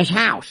over to his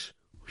house.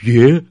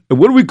 Yeah? And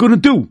what are we gonna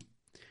do?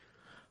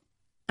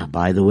 Now,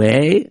 by the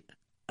way,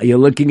 are you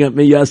looking at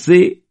me,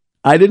 Yossi?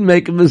 I didn't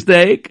make a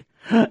mistake.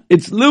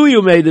 It's Louis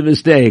who made the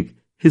mistake.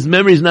 His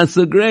memory's not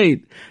so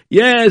great.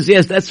 Yes,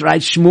 that's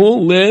right.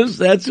 Shmuel lives.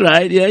 That's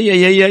right. Yeah.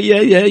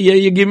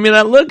 You give me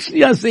that look,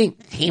 Yossi.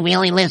 He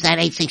really lives at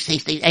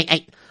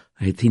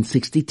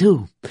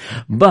 1862.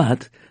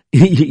 But,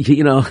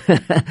 you know,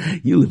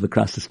 you live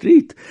across the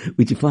street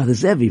with your father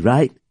Zevi,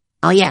 right?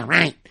 Oh, yeah,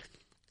 right.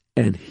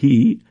 And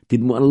he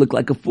didn't want to look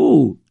like a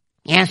fool.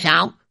 Yeah,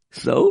 so?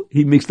 So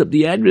he mixed up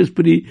the address,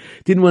 but he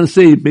didn't want to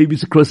say it. Maybe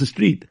it's across the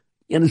street.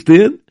 You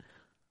understand?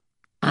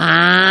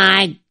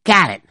 I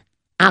got it.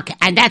 Okay,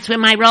 and that's where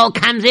my role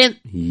comes in?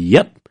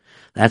 Yep.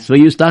 That's where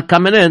you start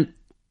coming in.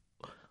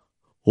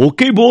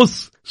 Okay,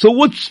 boss. So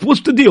what's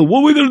the deal?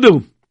 What are we going to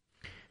do?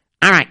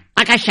 All right,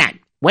 like I said,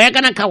 we're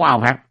going to go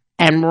over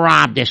and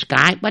rob this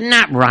guy, but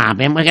not rob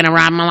him. We're going to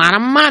rob him a lot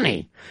of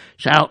money.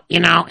 So,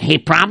 he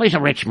probably is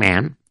a rich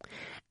man.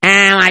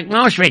 And like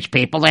most rich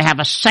people, they have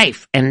a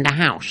safe in the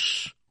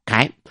house.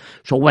 Okay?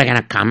 So we're going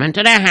to come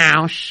into their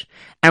house,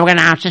 and we're going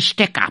to have to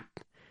stick up.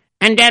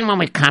 And then when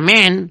we come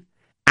in,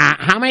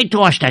 how many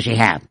doors does he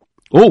have?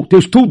 Oh,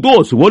 there's 2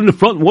 doors. One in the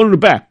front and one in the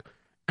back.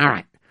 All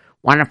right.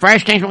 One of the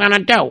first things we're going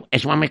to do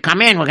is when we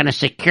come in, we're going to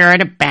secure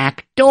the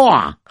back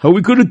door. How are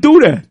we going to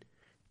do that?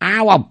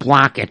 I will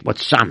block it with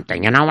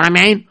something. You know what I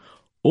mean?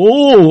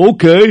 Oh,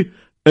 okay.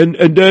 And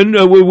then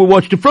we'll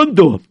watch the front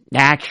door.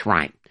 That's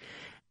right.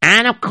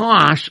 And, of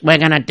course, we're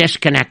going to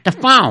disconnect the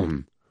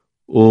phone.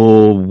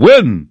 Oh,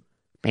 when?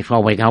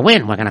 Before we go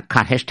in, we're going to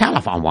cut his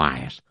telephone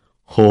wires.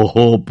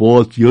 Oh,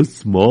 boss, you're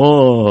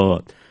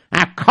smart.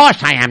 Of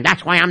course I am.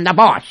 That's why I'm the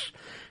boss.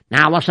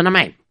 Now, listen to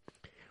me.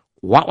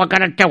 What we're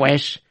going to do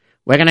is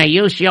we're going to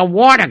use your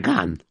water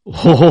gun.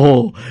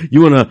 Oh,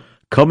 you want to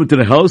come into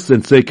the house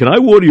and say, can I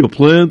water your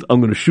plant?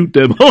 I'm going to shoot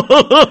them.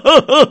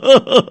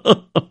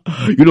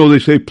 You know, they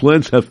say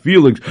plants have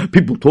feelings.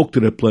 People talk to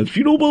their plants.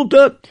 You know about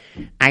that?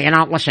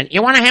 Listen,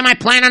 you want to hear my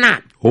plan or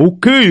not?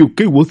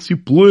 Okay. What's your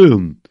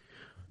plan?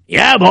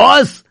 Yeah,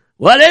 boss.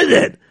 What is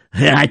it?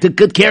 I took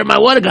good care of my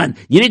water gun.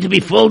 You need to be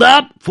filled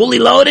up, fully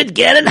loaded,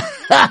 get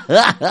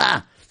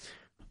it?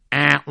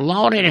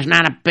 Loaded is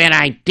not a bad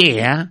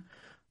idea,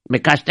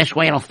 because this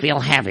way it'll feel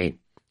heavy.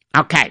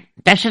 Okay,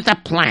 this is the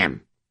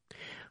plan.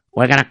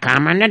 We're going to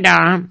come on the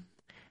door,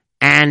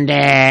 and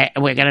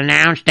we're going to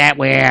announce that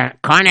we're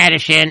Con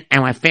Edison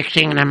and we're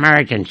fixing an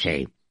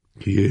emergency.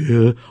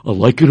 Yeah, I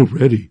like it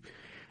already.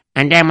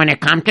 And then when they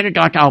come to the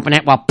door to open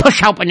it, we'll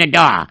push open the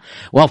door.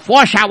 We'll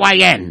force our way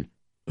in.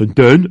 And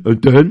then?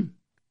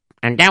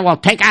 And then we'll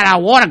take out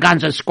our water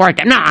guns and squirt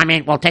them.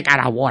 We'll take out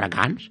our water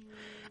guns.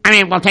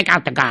 We'll take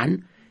out the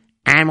gun,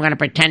 and we're going to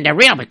pretend they're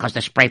real because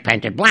they're spray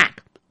painted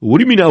black. What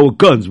do you mean our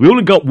guns? We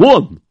only got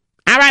one.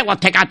 All right, we'll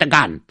take out the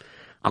gun.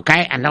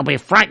 Okay, and they'll be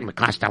frightened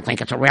because they'll think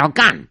it's a real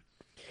gun.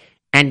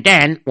 And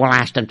then we'll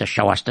ask them to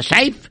show us the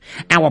safe,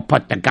 and we'll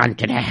put the gun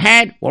to their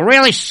head. We'll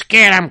really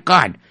scare them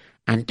good.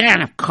 And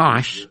then, of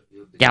course,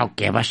 they'll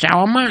give us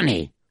our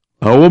money.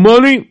 Our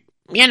money?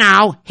 You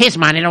know, his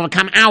money will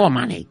become our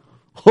money.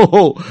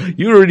 Oh,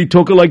 you're already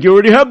talking like you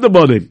already have the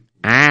money.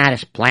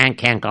 This plan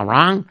can't go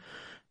wrong.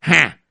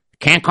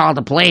 Can't call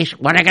the police.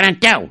 What are they going to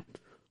do?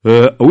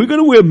 Are we going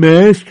to wear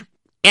masks?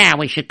 Yeah,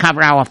 we should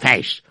cover our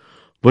face.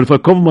 But if I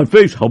cover my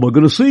face, how am I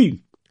going to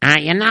see?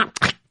 Could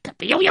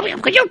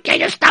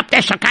you stop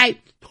this, okay?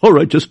 All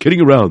right, just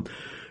kidding around.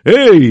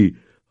 Hey,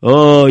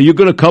 you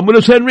going to come with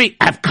us, Henry?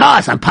 Of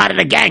course, I'm part of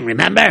the gang,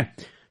 remember?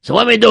 So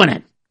when are we doing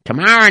it?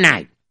 Tomorrow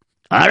night.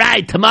 All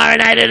right, tomorrow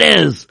night it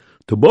is.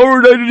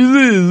 Tomorrow night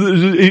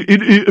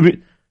it is.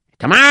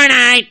 Tomorrow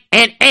night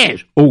it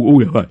is. Oh,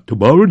 yeah, right.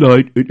 Tomorrow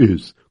night it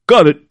is.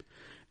 Got it.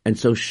 And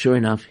so sure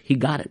enough, he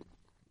got it.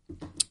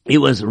 He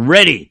was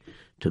ready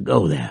to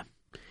go there.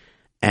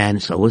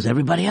 And so was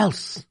everybody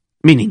else.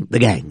 Meaning the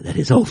gang, that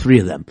is, all three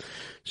of them.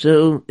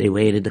 So they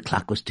waited, the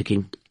clock was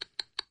ticking.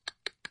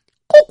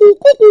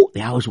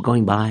 The hours were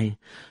going by.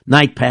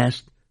 Night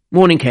passed.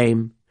 Morning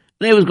came.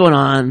 The day was going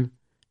on.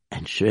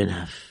 And sure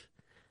enough,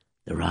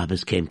 the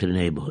robbers came to the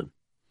neighborhood.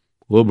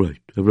 All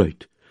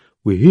right.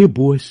 We're here,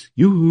 boys.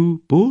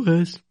 You,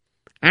 boys.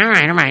 All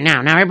right.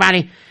 Now,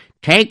 everybody,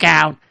 take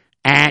out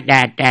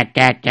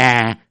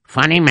that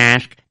funny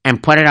mask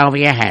and put it over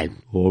your head.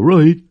 All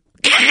right.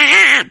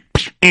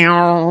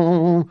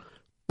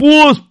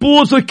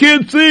 Boss, I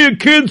can't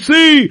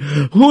see.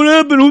 What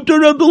happened? Who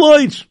turned out the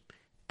lights?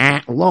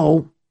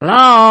 Low.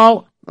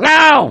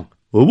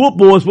 What,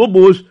 boss?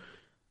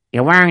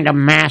 You're wearing the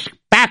mask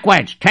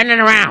backwards. Turn it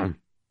around.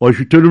 I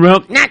should turn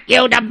around? Not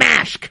you, the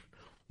mask.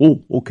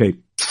 Oh, okay.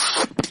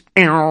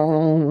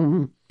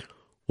 Oh,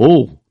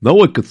 now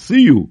I can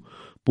see you.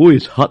 Boy,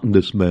 it's hot in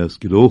this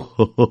mask, you know.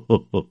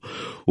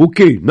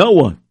 Okay, now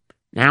what?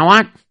 Now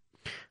what?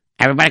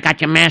 Everybody got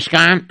your mask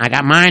on? I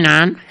got mine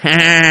on.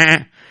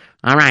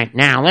 All right,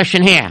 now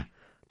listen here.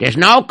 There's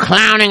no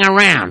clowning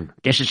around.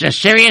 This is a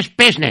serious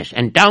business,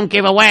 and don't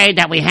give away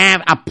that we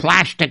have a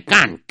plastic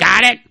gun.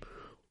 Got it?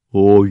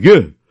 Oh,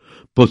 yeah.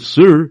 But,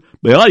 sir,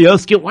 may I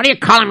ask you? What are you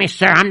calling me,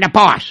 sir? I'm the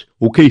boss.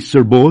 Okay,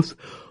 sir, boss.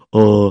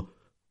 How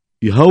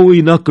are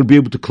we not going to be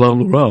able to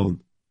clown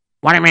around?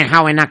 What do you mean,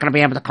 how are we not going to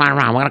be able to clown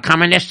around? We're going to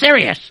come in there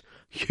serious.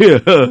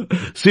 Yeah,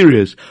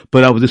 serious.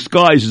 But I was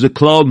disguised as a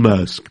clown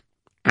mask.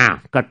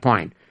 Ah, good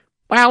point.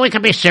 Well, we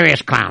can be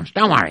serious clowns.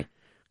 Don't worry.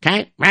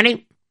 Okay,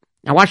 ready?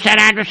 Now, what's that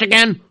address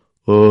again?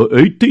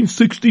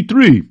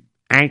 1863.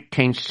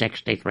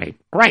 1863.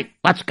 Great,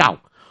 let's go.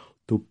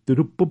 All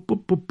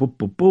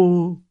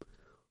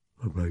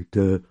right,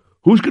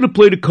 who's going to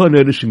play the Con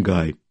Edison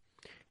guy?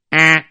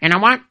 You know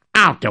what?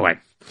 I'll do it.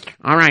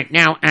 All right,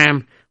 now,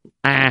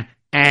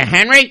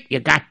 Henry, you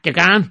got the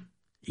gun?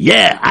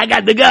 Yeah, I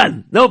got the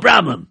gun. No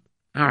problem.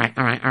 All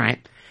right.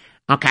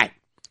 Okay,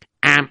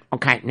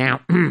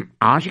 now,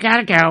 all you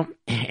gotta do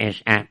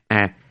is,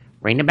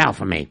 ring the bell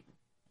for me.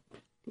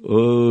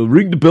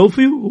 Ring the bell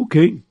for you?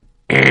 Okay.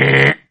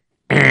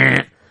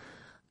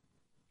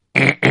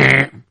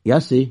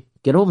 Yossi,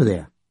 get over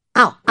there.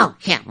 Oh,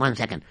 yeah, 1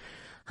 second.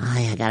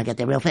 I gotta get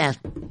there real fast.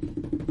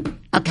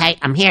 Okay,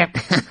 I'm here.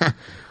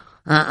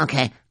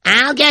 Okay,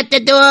 I'll get the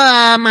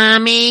door,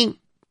 Mommy.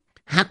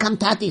 How come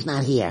Tati's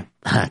not here?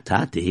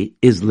 Tati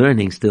is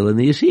learning still in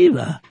the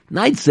yeshiva.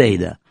 Night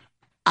Seder.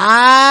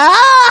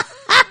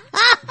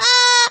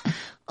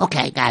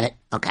 Okay, got it.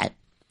 Okay.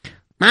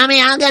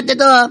 Mommy, I'll get the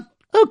door.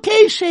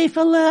 Okay,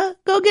 Shefala,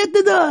 go get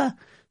the door.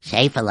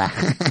 Shefala.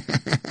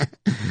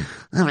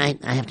 All right,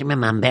 I have to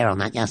remember I'm Beryl,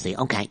 not Yossi.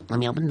 Okay, let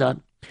me open the door.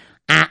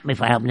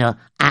 Before I open the door,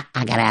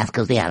 I gotta ask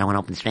who's there. I don't want to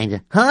open the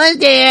stranger. Who's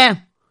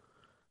there?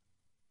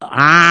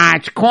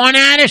 It's Con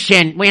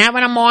Edison. We have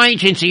an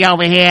emergency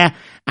over here.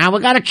 We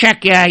gotta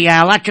check your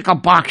electrical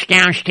box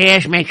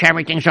downstairs, make sure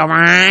everything's all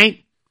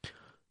right.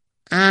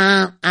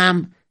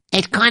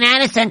 It's Con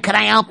Edison. Could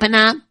I open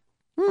up?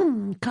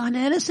 Con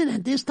Edison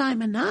at this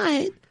time of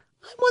night?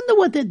 I wonder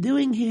what they're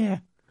doing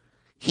here.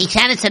 He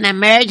said it's an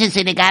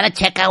emergency. They gotta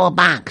check our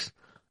box.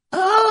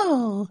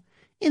 Oh,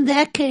 in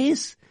that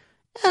case,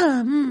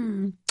 let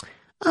me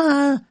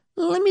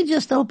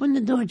just open the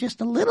door just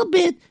a little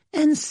bit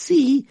and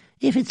see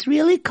if it's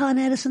really Con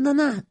Edison or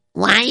not.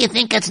 Why do you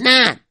think it's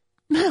not?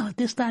 Well, at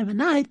this time of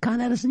night,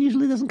 Con Edison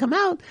usually doesn't come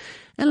out.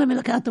 And let me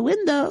look out the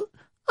window.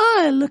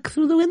 I look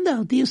through the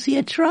window. Do you see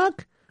a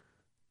truck?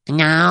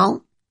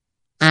 No.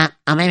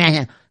 Maybe I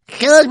said,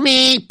 excuse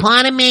me,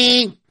 pardon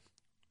me.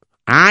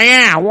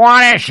 Yeah,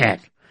 what is it?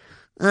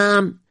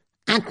 How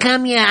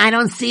come I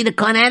don't see the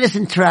Con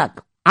Edison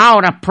truck?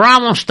 Oh, the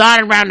problem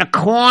started around the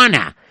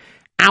corner.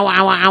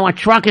 Our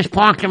truck is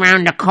parked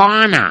around the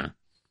corner.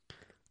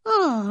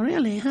 Oh,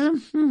 really, huh?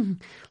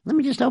 Let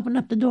me just open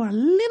up the door a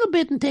little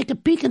bit and take a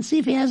peek and see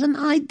if he has an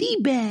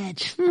ID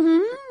badge.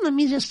 Let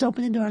me just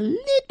open the door a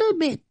little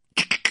bit.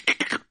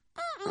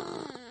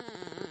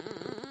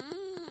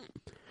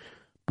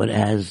 But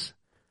as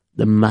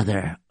the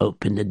mother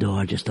opened the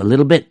door just a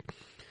little bit,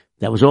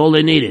 that was all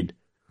they needed.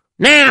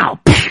 Now!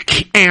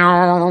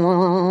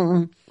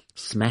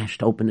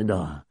 Smashed open the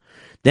door.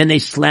 Then they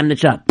slammed it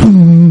shut.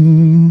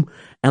 Boom!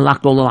 And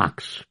locked all the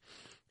locks.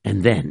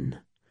 And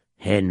then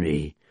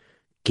Henry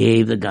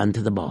gave the gun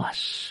to the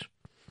boss.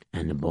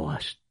 And the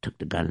boss took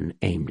the gun and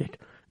aimed it.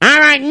 All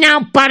right,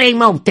 nobody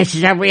move. This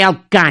is a real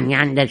gun, you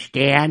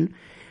understand?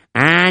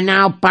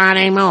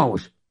 Nobody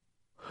moves.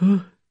 Huh?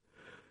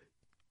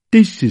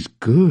 This is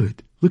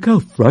good. Look how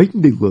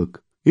frightened they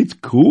look. It's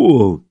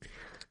cool.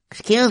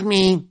 Excuse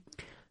me,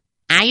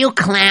 are you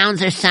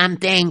clowns or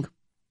something?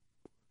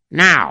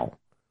 No,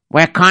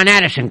 we're Con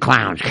Edison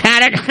clowns.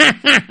 Got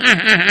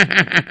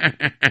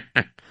it?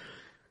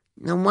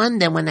 No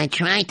wonder when I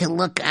tried to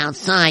look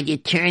outside, you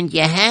turned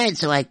your head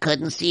so I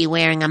couldn't see you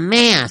wearing a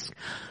mask.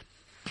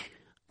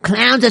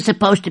 Clowns are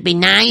supposed to be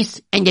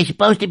nice, and they're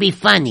supposed to be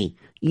funny.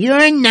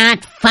 You're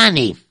not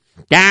funny.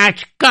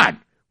 That's good.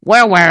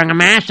 We're wearing a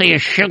mask so you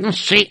shouldn't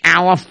see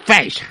our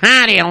face.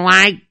 How do you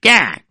like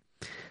that?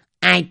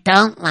 I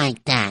don't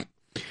like that.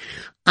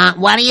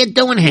 What are you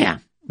doing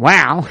here?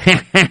 Well,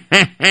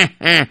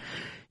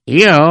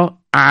 you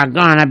are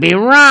gonna be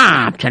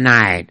robbed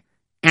tonight.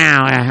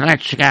 Now,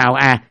 let's go.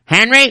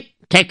 Henry,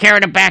 take care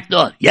of the back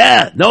door.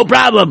 Yeah, no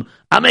problem.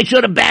 I'll make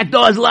sure the back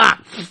door's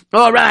locked.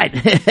 All right.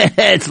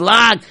 It's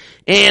locked.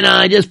 And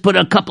I just put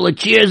a couple of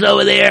chairs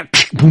over there.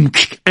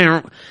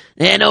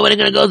 And nobody's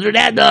going to go through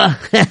that door.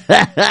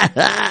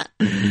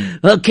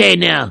 Okay,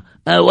 now,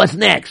 what's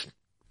next?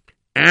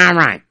 All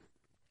right.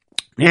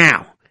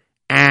 Now,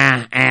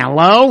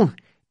 hello?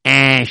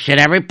 Sit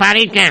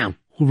everybody down.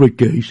 All right,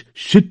 guys,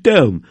 sit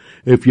down.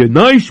 If you're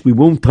nice, we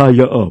won't tie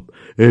you up.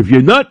 If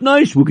you're not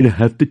nice, we're going to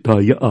have to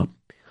tie you up.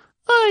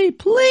 Hey,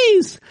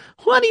 please,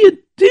 what are you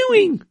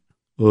doing?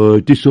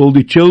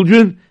 Disorderly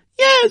children?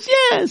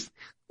 Yes.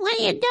 What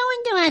are you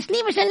doing to us?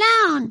 Leave us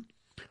alone.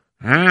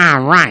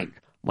 All right.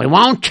 We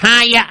won't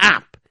tie you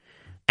up.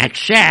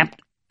 Except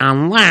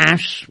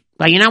unless,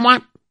 well, you know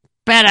what?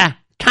 Better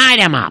tie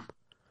them up.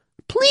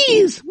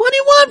 Please, what do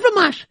you want from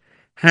us?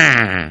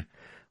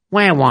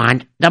 We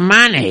want the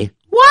money.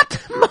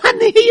 What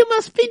money? You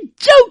must be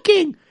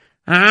joking.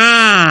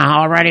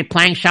 Already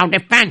playing so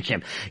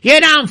defensive. You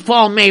don't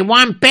fool me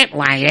one bit,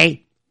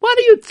 lady. What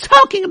are you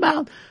talking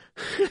about?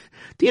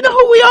 Do you know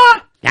who we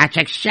are? That's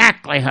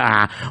exactly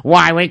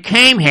why we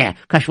came here,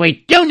 because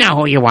we do know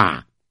who you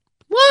are.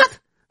 What?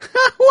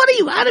 What are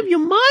you, out of your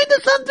mind or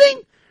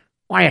something?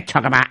 What are you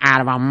talking about, out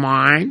of our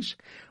minds?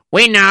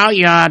 We know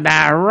you're the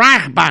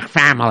Reichbach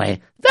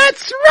family.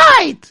 That's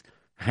right!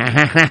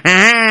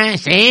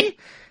 See?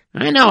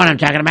 I know what I'm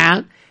talking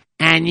about.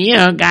 And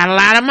you got a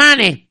lot of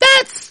money.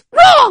 That's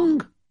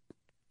wrong!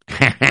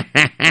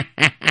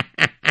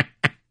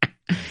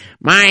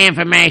 My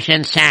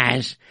information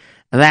says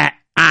that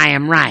I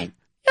am right.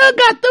 You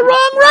got the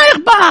wrong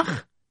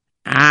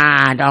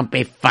Reichbach! Don't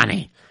be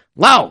funny.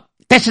 Whoa,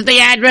 this is the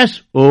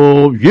address?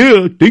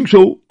 Yeah, think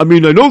so. I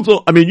know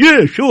so.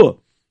 Yeah, sure.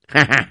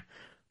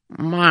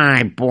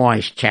 My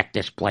boys checked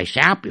this place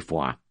out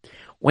before.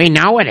 We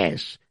know it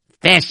is.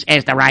 This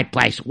is the right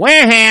place.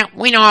 We're here.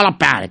 We know all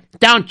about it.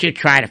 Don't you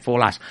try to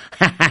fool us.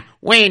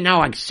 We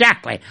know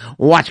exactly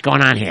what's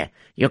going on here.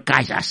 You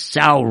guys are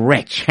so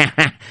rich.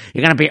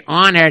 You're going to be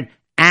honored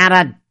at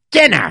a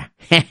dinner.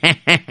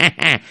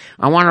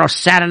 On one of those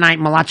Saturday night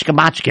Malachka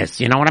Bachkas.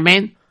 You know what I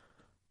mean?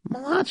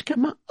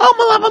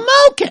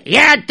 Malava.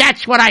 Yeah,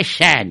 that's what I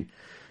said.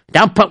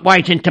 Don't put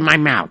words into my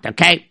mouth,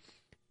 okay?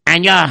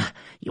 And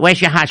where's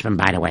your husband,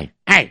 by the way?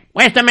 Hey,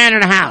 where's the man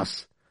in the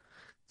house?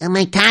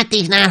 My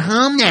Tati's not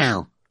home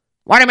now.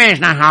 What do you mean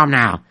he's not home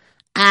now?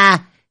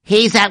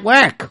 He's at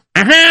work.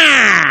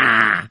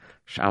 Aha!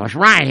 So it's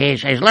right,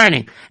 he's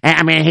learning.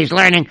 He's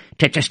learning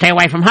to stay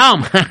away from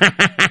home.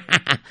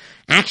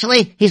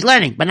 Actually, he's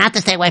learning, but not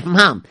to stay away from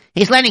home.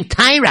 He's learning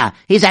Torah.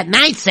 He's at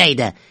night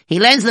Seder. He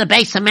learns the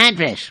Beis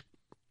HaMedrash.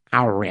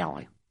 Oh,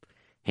 really?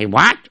 He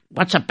what?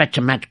 What's a Beis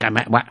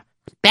HaMedrash? What?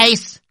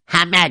 Beis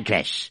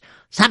HaMedrash.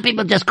 Some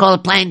people just call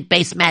it plain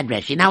Beis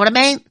Medrash. You know what I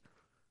mean?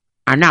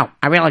 No,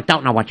 I really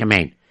don't know what you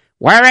mean.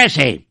 Where is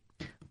he?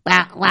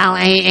 Well,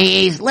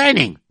 he's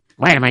learning.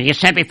 Wait a minute, you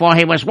said before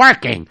he was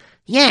working.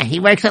 Yeah, he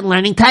works at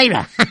learning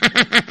Torah.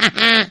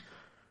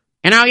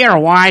 You know, you're a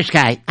wise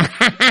guy.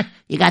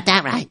 You got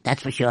that right,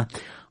 that's for sure.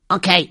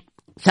 Okay,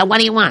 so what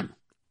do you want?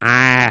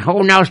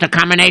 Who knows the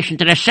combination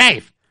to the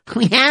safe?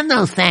 We have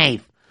no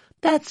safe.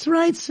 That's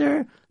right,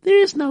 sir.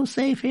 There is no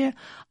safe here.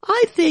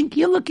 I think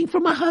you're looking for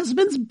my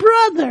husband's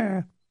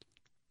brother.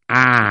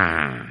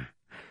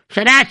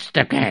 So that's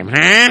the game,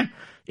 huh?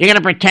 You're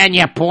gonna pretend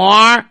you're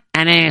poor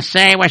and then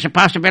say we're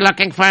supposed to be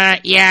looking for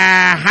your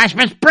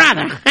husband's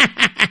brother.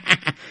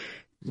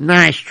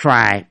 Nice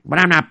try, but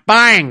I'm not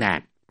buying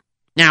that.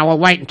 Now we'll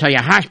wait until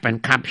your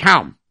husband comes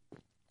home.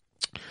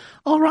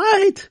 All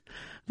right,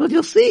 but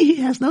you'll see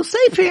he has no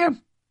safe here.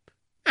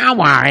 Don't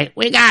worry,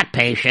 we got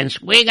patience.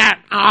 We got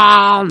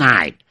all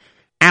night.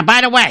 And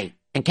by the way,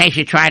 in case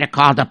you try to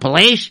call the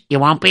police, you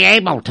won't be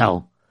able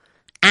to.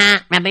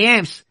 Rabbi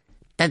Erps,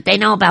 did they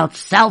know about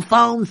cell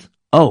phones?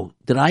 Oh,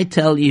 did I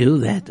tell you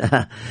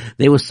that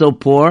they were so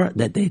poor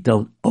that they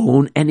don't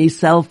own any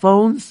cell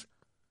phones?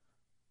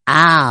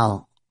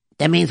 Oh,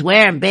 that means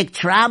we're in big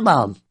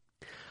trouble.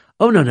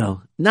 Oh,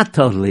 no, not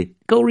totally.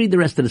 Go read the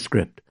rest of the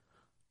script.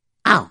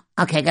 Oh,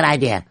 okay, good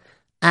idea.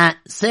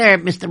 Sir,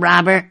 Mr.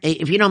 Robber,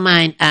 if you don't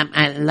mind,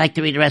 I'd like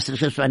to read the rest of the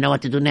script so I know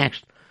what to do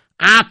next.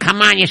 Oh,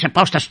 come on, you're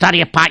supposed to study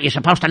your part. You're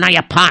supposed to know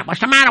your part.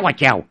 What's the matter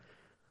with you?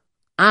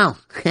 Oh,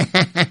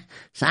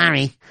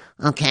 sorry.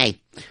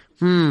 Okay.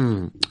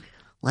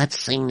 Let's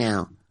see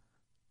now.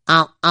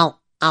 Oh,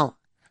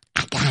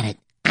 I got it.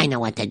 I know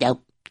what to do.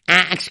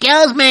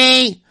 Excuse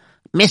me,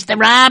 Mr.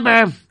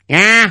 Robber.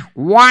 Yeah?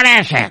 What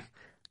is it?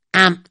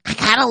 I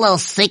got a little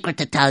secret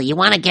to tell you. You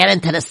want to get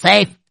into the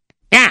safe?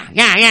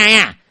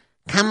 Yeah.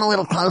 Come a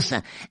little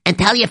closer, and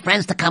tell your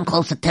friends to come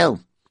closer too.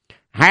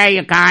 Hey,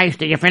 you guys,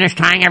 did you finish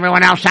tying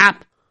everyone else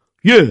up?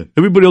 Yeah,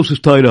 everybody else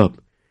is tied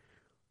up.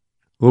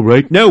 All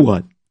right, now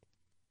what?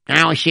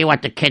 Now we see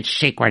what the kid's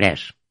secret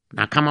is.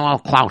 Now come a little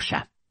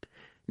closer.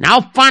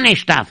 No funny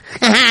stuff.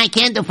 I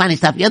can't do funny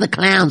stuff. You're the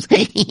clowns.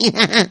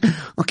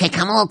 Okay,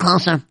 come a little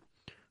closer.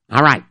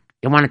 All right,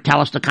 you want to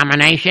tell us the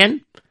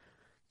combination?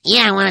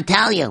 Yeah, I want to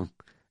tell you.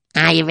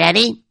 Are you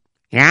ready?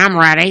 Yeah, I'm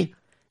ready.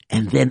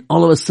 And then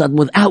all of a sudden,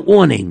 without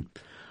warning,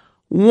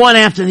 one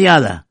after the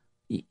other,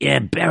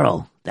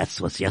 Beryl,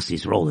 that's what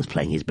Yossi's role is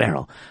playing, he's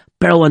Beryl.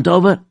 Beryl went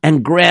over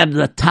and grabbed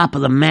the top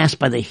of the mask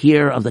by the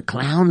hair of the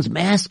clown's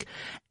mask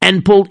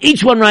and pulled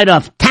each one right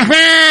off.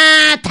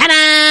 Ta-da!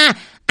 Ta-da!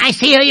 I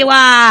see who you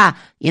are.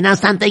 You know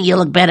something? You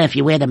look better if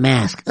you wear the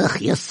mask.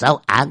 Ugh, you're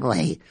so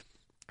ugly.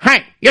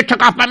 Hey, you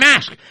took off my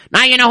mask.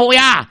 Now you know who we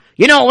are.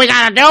 You know what we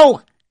gotta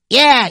do?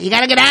 Yeah, you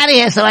gotta get out of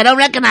here so I don't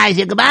recognize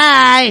you.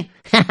 Goodbye.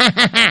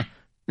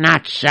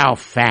 Not so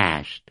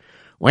fast.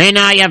 We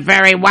know you're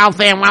very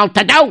wealthy and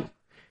well-to-do.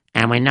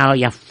 And we know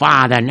your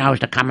father knows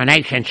the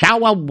combination, so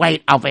we'll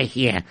wait over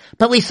here.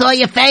 But we saw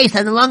your face,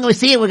 and the longer we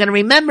see it, we're going to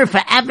remember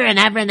forever and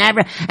ever and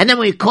ever. And then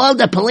we called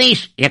the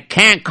police. You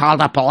can't call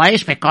the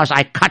police because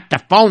I cut the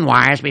phone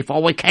wires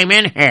before we came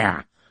in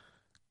here.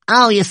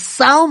 Oh, you're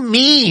so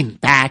mean.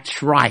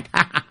 That's right.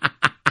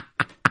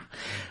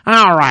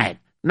 All right.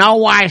 No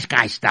wise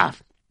guy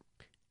stuff.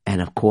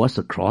 And of course,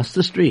 across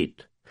the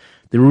street,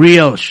 the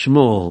real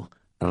Shmuel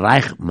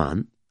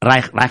Reichbach,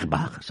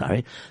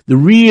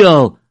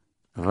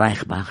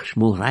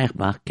 Shmuel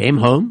Reichbach, came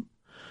home,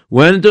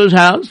 went into his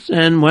house,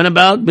 and went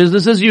about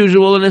business as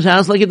usual in his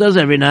house like he does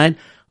every night,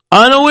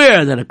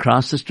 unaware that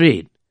across the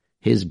street,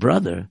 his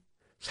brother's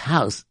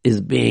house is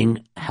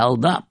being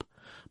held up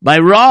by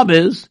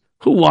robbers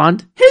who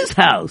want his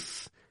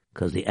house,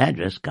 because the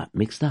address got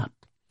mixed up.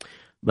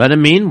 But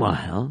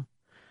meanwhile,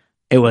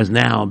 it was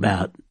now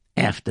about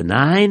after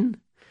 9.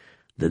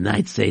 The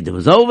night Seder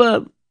was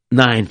over.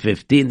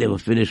 9:15, they were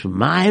finished with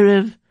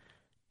Ma'ariv.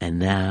 And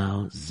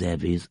now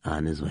Zevi's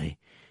on his way.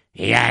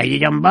 Okay,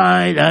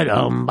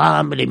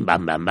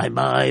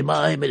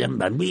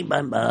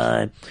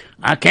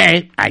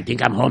 I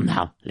think I'm home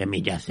now. Let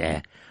me just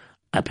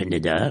open the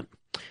door.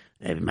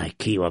 I have my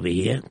key over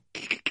here.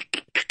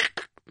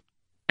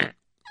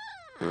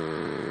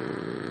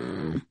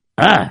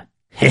 Let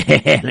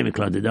me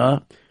close the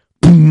door.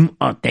 Boom.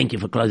 Oh, thank you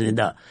for closing the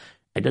door.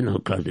 I don't know who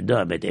closed the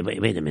door, but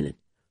wait a minute.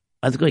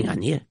 What's going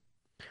on here?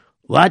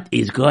 What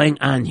is going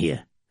on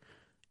here?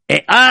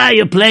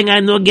 You're playing a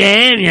new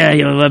game?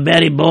 You were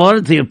very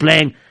bored, so you're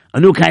playing a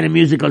new kind of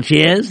musical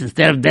chairs.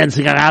 Instead of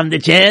dancing around the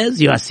chairs,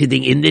 you are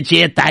sitting in the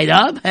chair tied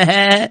up.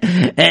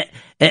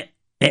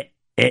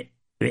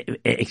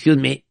 Excuse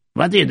me,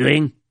 what are you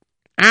doing?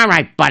 All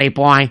right, buddy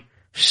boy.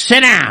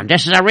 Sit down.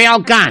 This is a real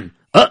gun.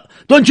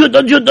 Don't shoot.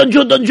 And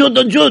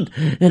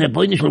the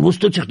boy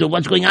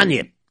what's going on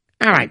here?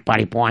 All right,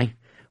 buddy boy.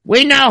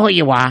 We know who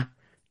you are.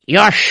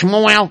 You're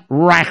Shmuel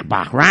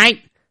Reichbach,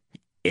 right?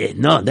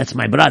 No, that's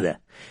my brother.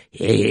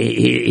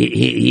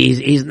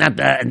 He's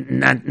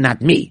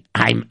not me.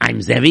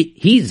 I'm Zevi.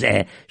 He's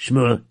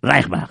Shmuel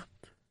Reichbach.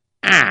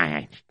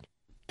 All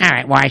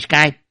right, wise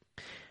guy.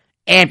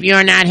 If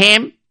you're not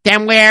him,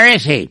 then where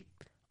is he?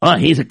 Oh,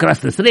 he's across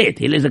the street.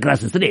 He lives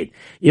across the street.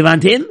 You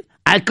want him?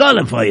 I'll call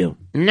them for you.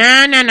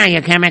 No,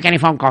 you can't make any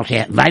phone calls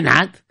here. Why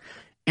not?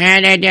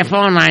 And their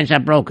phone lines are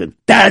broken.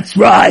 That's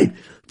right.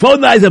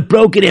 Phone lines are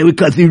broken here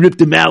because we ripped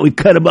them out. We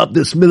cut them up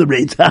to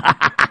smithereens. All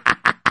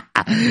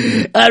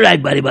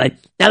right, buddy boy.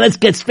 Now let's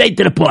get straight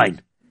to the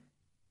point.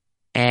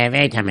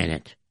 Wait a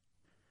minute.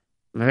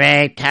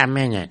 Wait a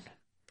minute.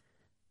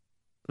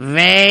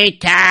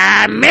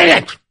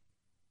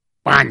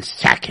 1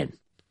 second.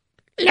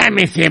 Let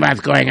me see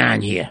what's going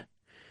on here.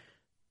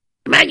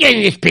 Am I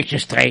getting this picture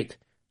straight?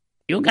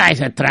 You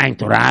guys are trying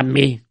to rob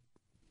me?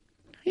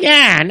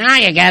 Yeah, now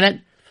you get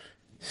it.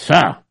 So,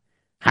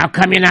 how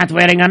come you're not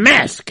wearing a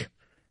mask?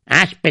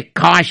 That's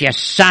because your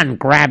son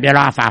grabbed it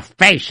off our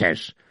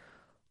faces.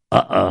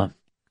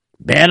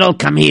 Beryl,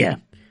 come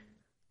here.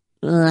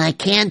 I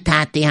can't,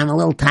 Tati. I'm a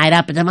little tied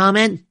up at the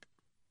moment.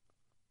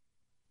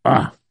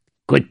 Oh,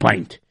 good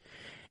point.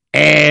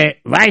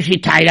 Why is he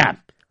tied up?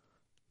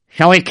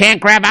 So he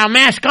can't grab our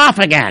mask off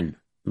again.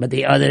 But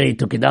the other day he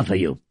took it off of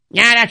you.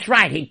 Yeah, that's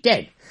right, he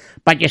did.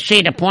 But you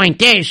see, the point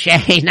is,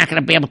 he's not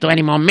going to be able to do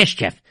any more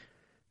mischief.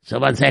 So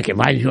 1 second,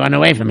 why did you run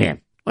away from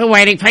here? We're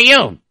waiting for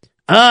you.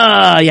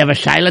 Oh, you have a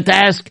Shiloh to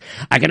ask?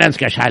 I can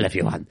answer a Shiloh if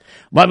you want.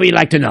 What would you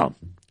like to know?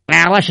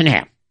 Now, listen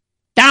here.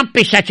 Don't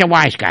be such a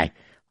wise guy.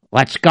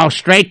 Let's go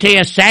straight to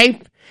your safe,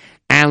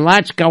 and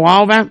let's go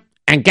over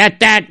and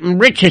get that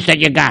riches that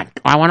you got.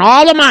 I want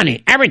all the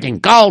money, everything,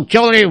 gold,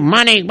 jewelry,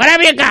 money,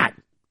 whatever you got.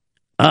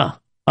 Oh,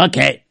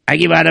 okay. I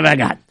give you whatever I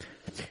got.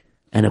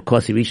 And of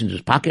course, he reached into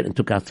his pocket and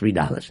took out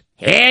 $3.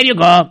 Here you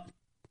go.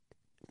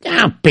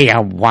 Don't be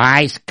a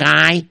wise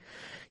guy.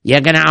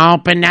 You're going to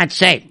open that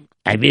safe.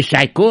 I wish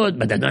I could,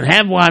 but I don't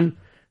have one.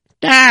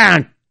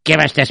 Don't give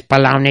us this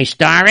baloney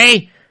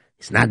story.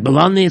 It's not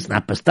bologna, it's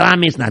not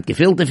pastrami, it's not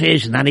gefilte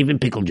fish, it's not even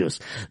pickle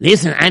juice.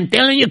 Listen, I'm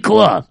telling you,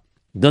 Claude,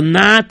 do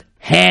not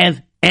have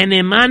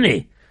any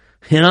money.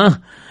 You know,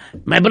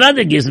 my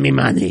brother gives me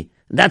money.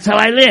 That's how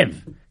I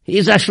live.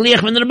 He's a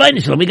shliach from the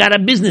Rebbeinu. We got a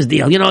business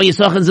deal. You know, you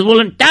saw in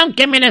Zavulun. Don't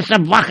give me this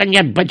fucking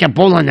you bunch of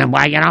bullin' and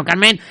why, you know what I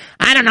mean?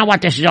 I don't know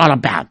what this is all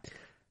about.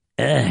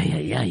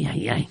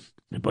 The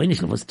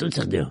Rebbeinu, what's to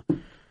do?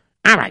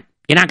 All right.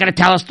 You're not going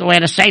to tell us where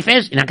the safe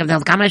is? You're not going to tell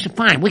the combination?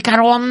 Fine. We got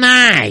all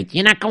night.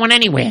 You're not going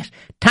anywhere.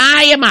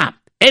 Tie him up.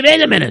 Hey,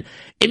 wait a minute.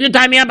 If you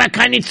tie me up, I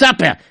can't eat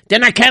supper.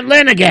 Then I can't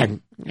learn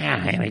again.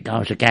 Yeah, here he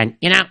goes again.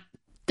 You know,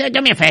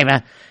 do me a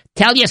favor.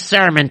 Tell your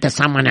sermon to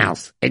someone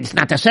else. It's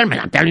not a sermon.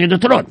 I'm telling you the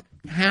truth.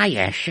 Ah,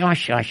 yeah, sure.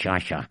 All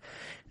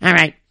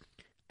right.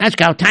 Let's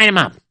go. Tie him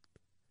up.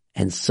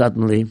 And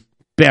suddenly,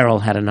 Beryl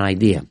had an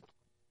idea.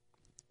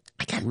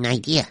 I got an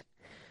idea.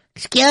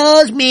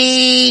 Excuse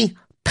me.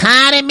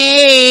 Pardon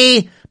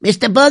me.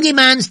 Mr. Boogie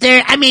Monster.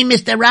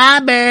 Mr.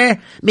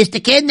 Robber.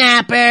 Mr.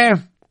 Kidnapper.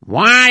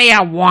 What do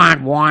you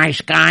want,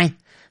 wise guy?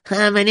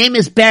 My name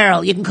is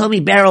Beryl. You can call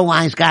me Beryl,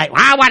 wise guy.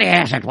 What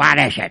is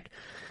it?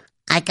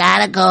 I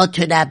gotta go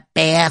to the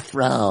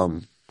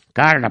bathroom.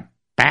 Go to the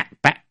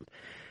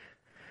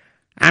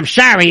I'm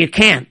sorry, you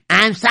can't.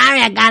 I'm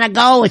sorry, I gotta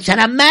go. It's an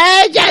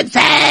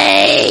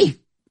emergency.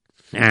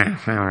 All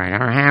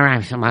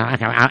right.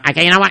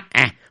 Okay, you know what?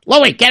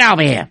 Louie, get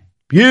over here.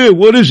 Yeah,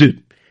 what is it?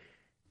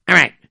 All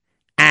right.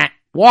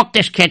 Walk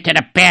this kid to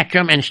the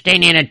bathroom and stay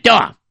near the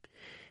door.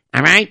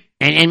 All right?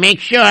 And make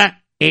sure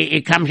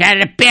he comes out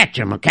of the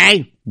bathroom,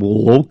 okay?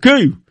 Well,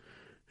 okay.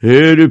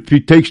 And if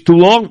he takes too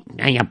long?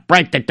 And you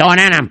break the door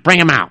down and bring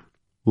him out.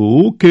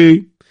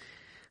 Okay.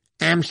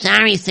 I'm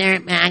sorry,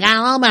 sir. I got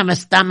a little bit of a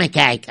stomach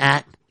ache.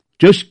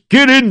 Just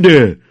get in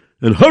there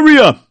and hurry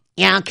up.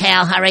 Yeah, okay,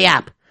 I'll hurry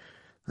up.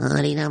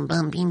 Let me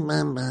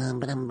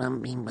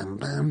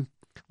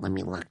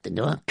lock the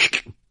door.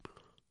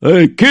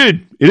 Hey,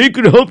 kid, it ain't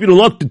gonna help you to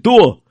lock the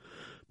door.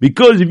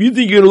 Because if you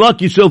think you're gonna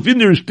lock yourself in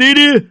there and stay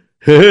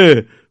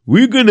there,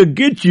 we're gonna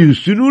get you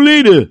sooner or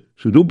later.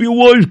 So don't be a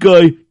wise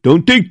guy.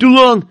 Don't take too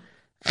long.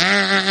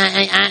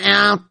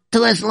 I'll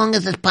do as long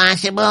as it's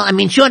possible.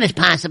 Short as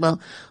possible.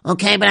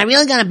 Okay, but I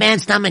really got a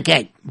bad stomach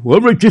ache. All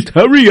right, just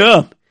hurry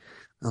up.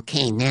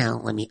 Okay,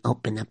 now let me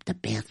open up the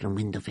bathroom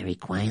window very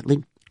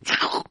quietly.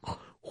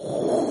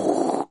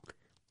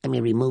 Let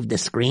me remove the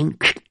screen.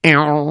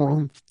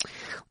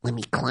 Let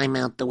me climb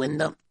out the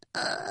window.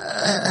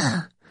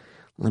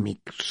 Let me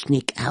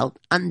sneak out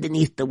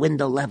underneath the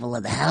window level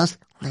of the house.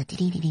 Let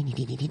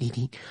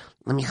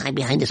me hide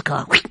behind this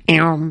car.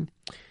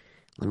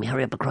 Let me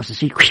hurry up across the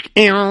street.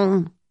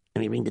 Let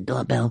me ring the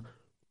doorbell.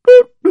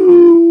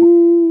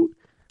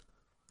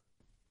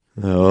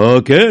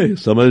 Okay,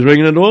 somebody's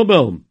ringing the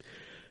doorbell.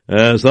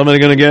 Somebody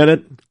gonna get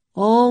it?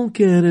 I'll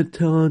get it,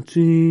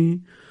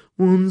 Tati.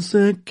 1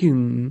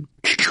 second.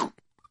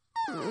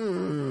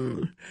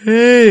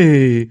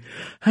 Hey,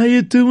 how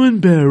you doing,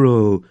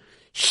 Beryl?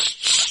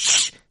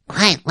 Shh.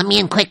 Quiet, let me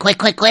in, quick.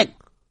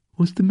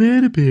 What's the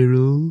matter,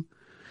 Beryl?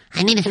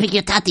 I need to speak to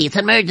your Tati, it's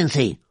an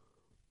emergency.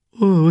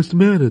 Oh, what's the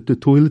matter? The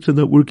toilets are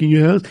not working in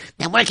your house?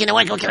 They're working.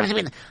 Uncle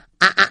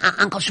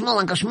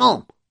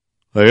Shmuel.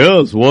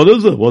 Yes, what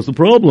is it? What's the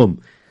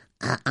problem?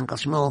 Uncle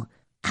Shmuel,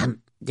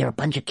 there are a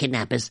bunch of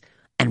kidnappers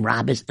and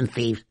robbers and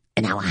thieves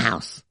in our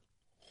house.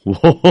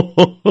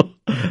 Whoa,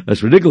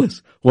 that's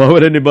ridiculous. Why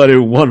would anybody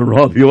want to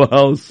rob your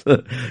house?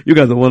 You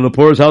guys are one of the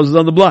poorest houses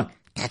on the block.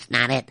 That's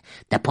not it.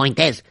 The point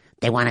is,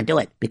 they want to do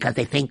it because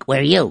they think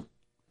we're you.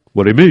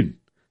 What do you mean?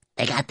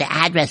 They got the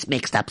address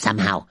mixed up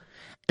somehow.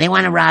 They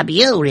want to rob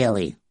you,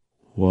 really.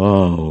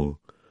 Wow.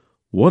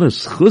 What a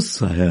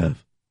schus I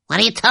have. What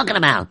are you talking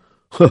about?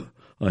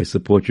 I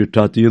support your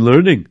tati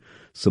learning,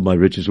 so my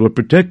riches were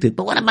protected.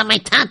 But what about my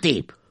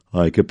tati?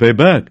 I can pay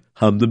back.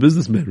 I'm the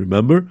businessman,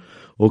 remember?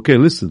 Okay,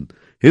 listen.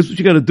 Here's what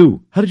you gotta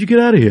do. How did you get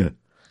out of here?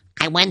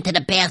 I went to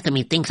the bathroom.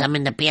 He thinks I'm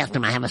in the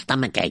bathroom. I have a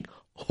stomachache.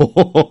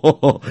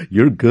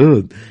 You're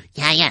good.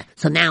 Yeah.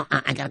 So now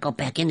I gotta go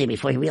back in there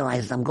before he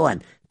realizes I'm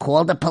gone.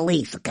 Call the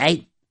police,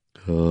 okay?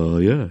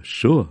 Yeah,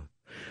 sure.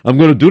 I'm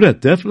gonna do that,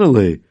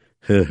 definitely.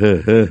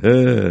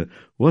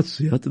 What's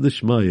the out of the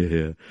shmaya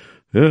here?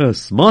 Yeah,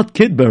 smart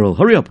kid, Beryl.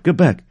 Hurry up, get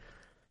back.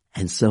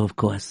 And so, of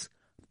course,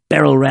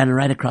 Beryl ran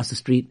right across the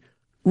street,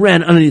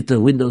 ran underneath the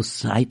window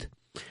sight,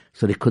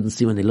 so they couldn't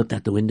see when they looked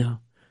out the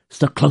window,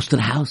 stuck close to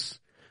the house,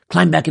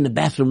 climbed back in the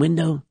bathroom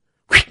window,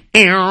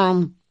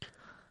 and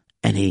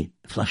he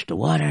flushed the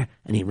water,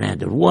 and he ran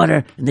the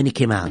water, and then he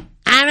came out.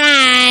 All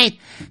right.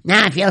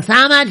 Now I feel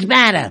so much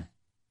better.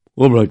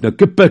 All right, now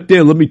get back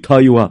there. Let me tie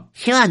you up.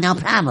 Sure, no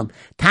problem.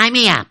 Tie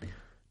me up.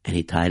 And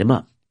he tied him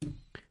up.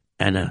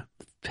 And the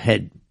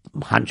head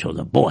honcho,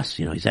 the boss,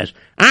 he says,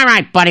 All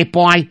right, buddy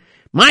boy.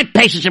 My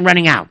patience is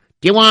running out.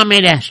 Do you want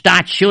me to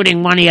start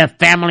shooting one of your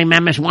family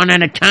members one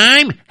at a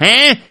time?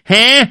 Huh?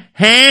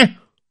 Hey,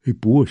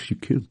 boss, you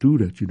can't do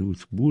that.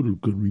 It's water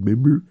gun,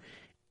 remember?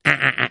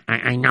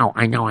 I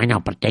know,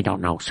 but they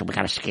don't know, so we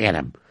gotta scare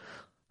them.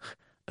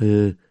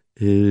 Please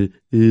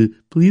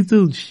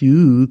don't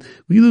shoot.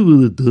 We don't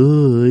want to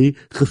die.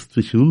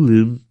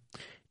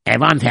 Hey,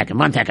 one second.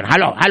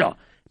 Hello.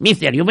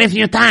 Mister, you're wasting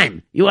your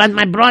time. You and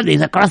my brother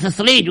is across the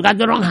street. You got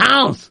the wrong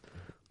house.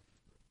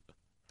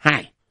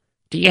 Hi.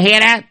 Did you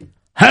hear that?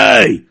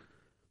 Hey!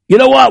 You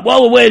know what?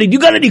 While we're waiting, you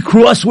got any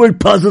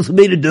crossword puzzles for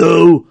me to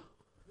do?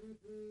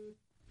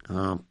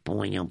 Oh,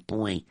 boy.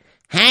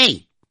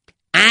 Hey,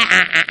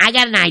 I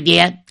got an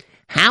idea.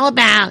 How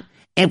about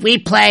if we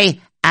play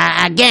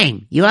a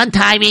game? You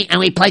untie me and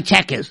we play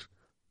checkers.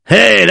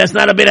 Hey, that's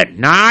not a bit of...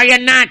 No, you're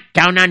not.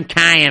 Don't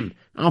untie him.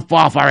 Don't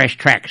fall for his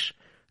tricks.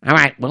 All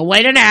right, we'll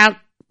wait it out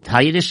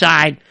until you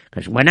decide,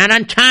 because we're not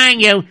untying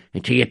you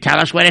until you tell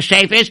us where the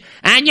safe is,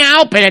 and you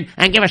open it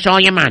and give us all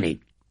your money.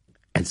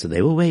 And so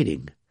they were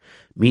waiting.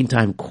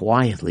 Meantime,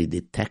 quietly,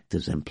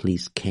 detectives and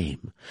police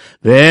came.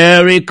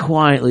 Very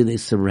quietly, they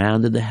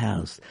surrounded the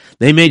house.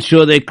 They made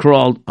sure they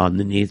crawled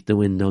underneath the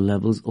window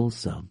levels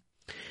also.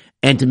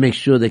 And to make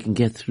sure they can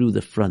get through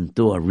the front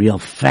door real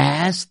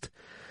fast,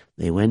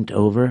 they went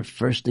over.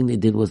 First thing they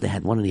did was they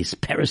had one of these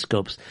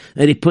periscopes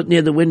that he put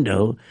near the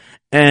window,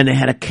 and they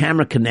had a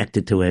camera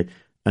connected to it.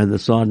 And the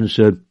sergeant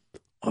said,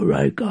 "All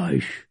right,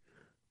 guys,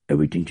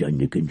 everything's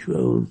under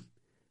control.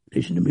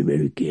 Listen to me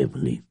very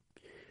carefully.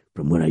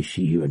 From what I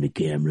see here on the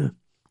camera,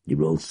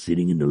 you're all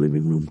sitting in the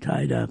living room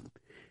tied up,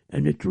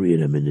 and the three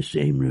of them in the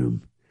same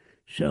room.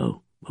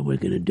 So what we're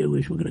going to do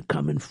is we're going to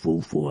come in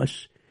full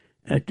force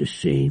at the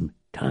same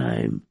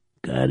time.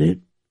 Got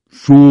it?"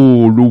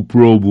 Sure, no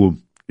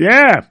problem.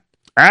 Yeah,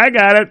 I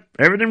got it.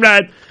 Everything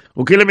right.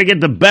 Okay, let me get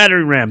the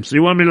battering ram. So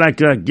you want me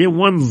to get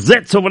one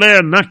zitz over there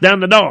and knock down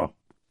the door?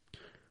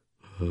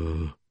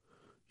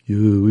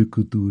 Yeah, we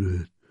could do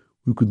that.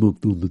 We could knock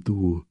down the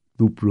door.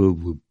 No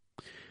problem.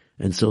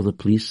 And so the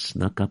police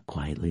snuck up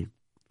quietly,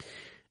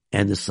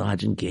 and the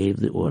sergeant gave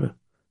the order.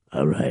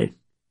 "All right,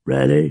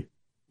 ready?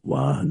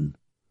 1,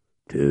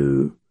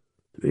 2,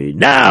 3,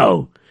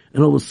 now!"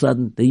 And all of a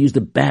sudden, they used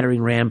a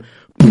battering ram.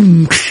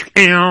 Boom!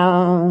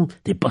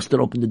 They busted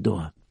open the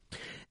door.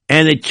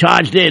 And they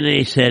charged in, and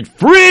they said,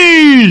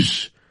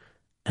 "Freeze!"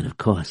 And of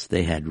course,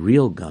 they had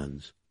real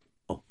guns.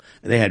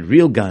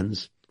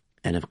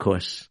 And of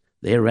course,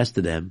 they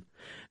arrested them.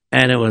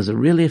 And it was a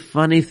really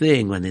funny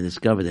thing when they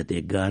discovered that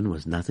their gun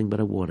was nothing but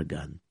a water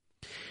gun.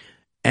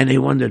 And they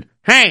wondered,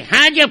 "Hey,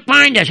 how'd you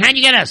find us? How'd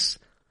you get us?"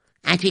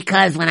 That's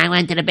because when I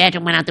went to the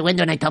bathroom, went out the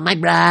window, and I told my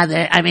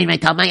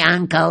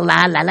uncle,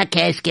 la,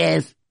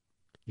 kiss.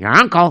 Your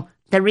uncle?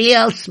 The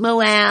real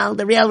Shmuel,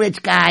 the real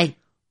rich guy.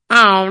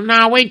 Oh,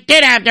 no, we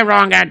did have the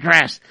wrong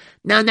address.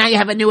 No, now you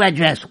have a new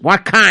address.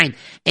 What kind?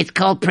 It's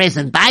called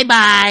prison.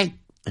 Bye-bye.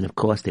 And of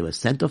course, they were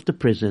sent off to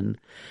prison.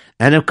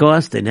 And of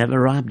course, they never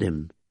robbed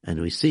him. And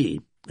we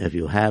see, if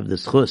you have the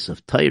schus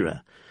of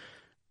Torah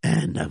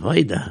and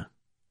Avodah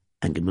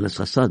and Gemilas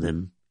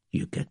Chasadim,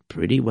 you get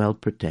pretty well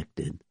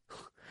protected.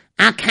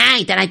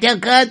 Okay, did I do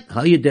good?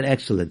 Oh, you did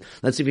excellent.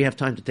 Let's see if we have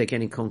time to take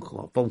any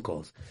phone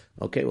calls.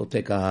 Okay, we'll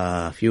take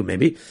a few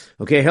maybe.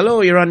 Okay,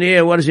 hello, you're on the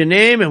air. What is your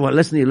name and what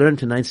lesson you learned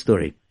tonight's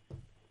story?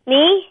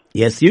 Me?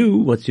 Yes, you.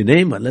 What's your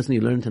name? What lesson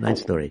you learned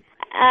tonight's story?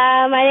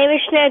 My name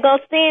is Shneir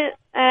Goldstein,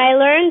 and I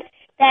learned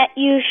that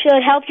you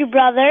should help your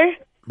brother.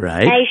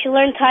 Right. And you should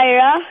learn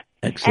Torah.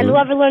 Excellent. And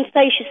whoever learns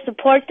Torah, you should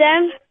support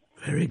them.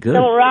 Very good.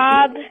 Don't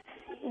rob.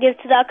 Give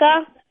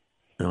tzedakah.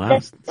 Wow.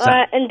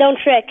 And don't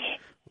trick.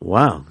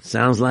 Wow.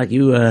 Sounds like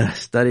you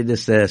studied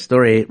this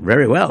story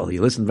very well.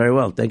 You listened very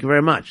well. Thank you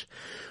very much.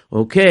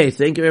 Okay,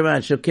 thank you very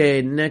much.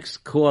 Okay, next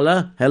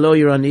caller. Hello,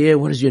 you're on the air.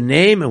 What is your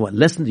name and what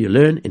lesson do you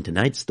learn in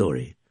tonight's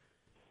story?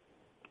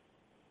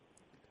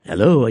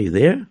 Hello, are you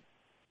there?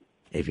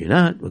 If you're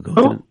not, we'll go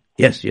to...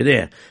 Yes, you're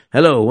there.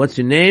 Hello, what's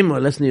your name?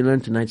 What lesson do you learn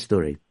in tonight's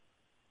story?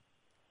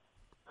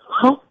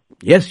 Hello?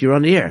 Yes, you're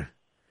on the air.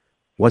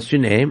 What's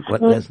your name?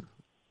 What lesson?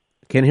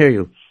 Can't hear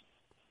you.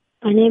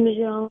 My name is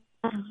Jan.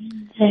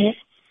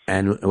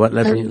 And what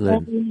lesson you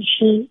learn?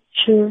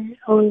 Should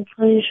always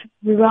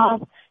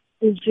rob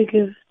is to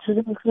give to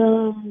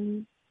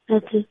the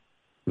that's it.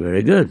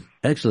 Very good.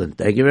 Excellent.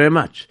 Thank you very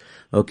much.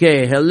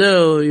 Okay,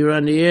 hello, you're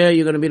on the air.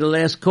 You're going to be the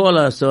last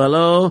caller. So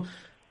hello,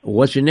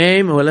 what's your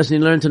name and what lesson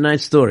you learned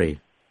tonight's story?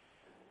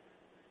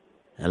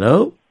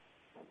 Hello?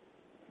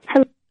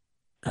 Hello.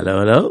 Hello,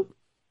 hello?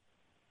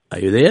 Are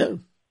you there?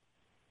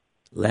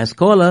 Last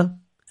caller.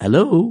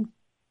 Hello?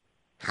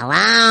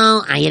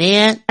 Hello, are you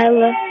there?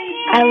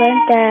 I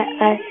learned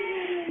that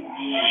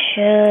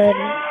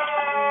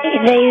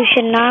you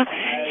should not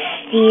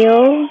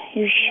steal.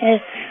 You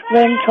should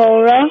learn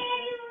Torah.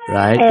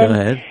 Right, go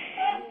ahead.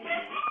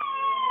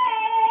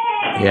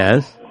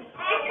 Yes?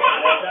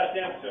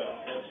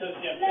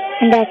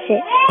 And that's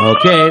it.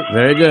 Okay,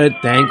 very good.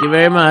 Thank you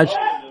very much.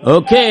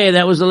 Okay,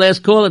 that was the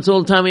last call. That's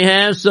all the time we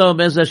have. So,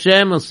 Bez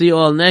Hashem, we'll see you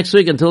all next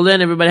week. Until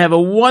then, everybody have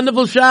a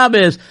wonderful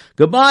Shabbos.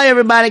 Goodbye,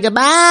 everybody.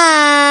 Goodbye.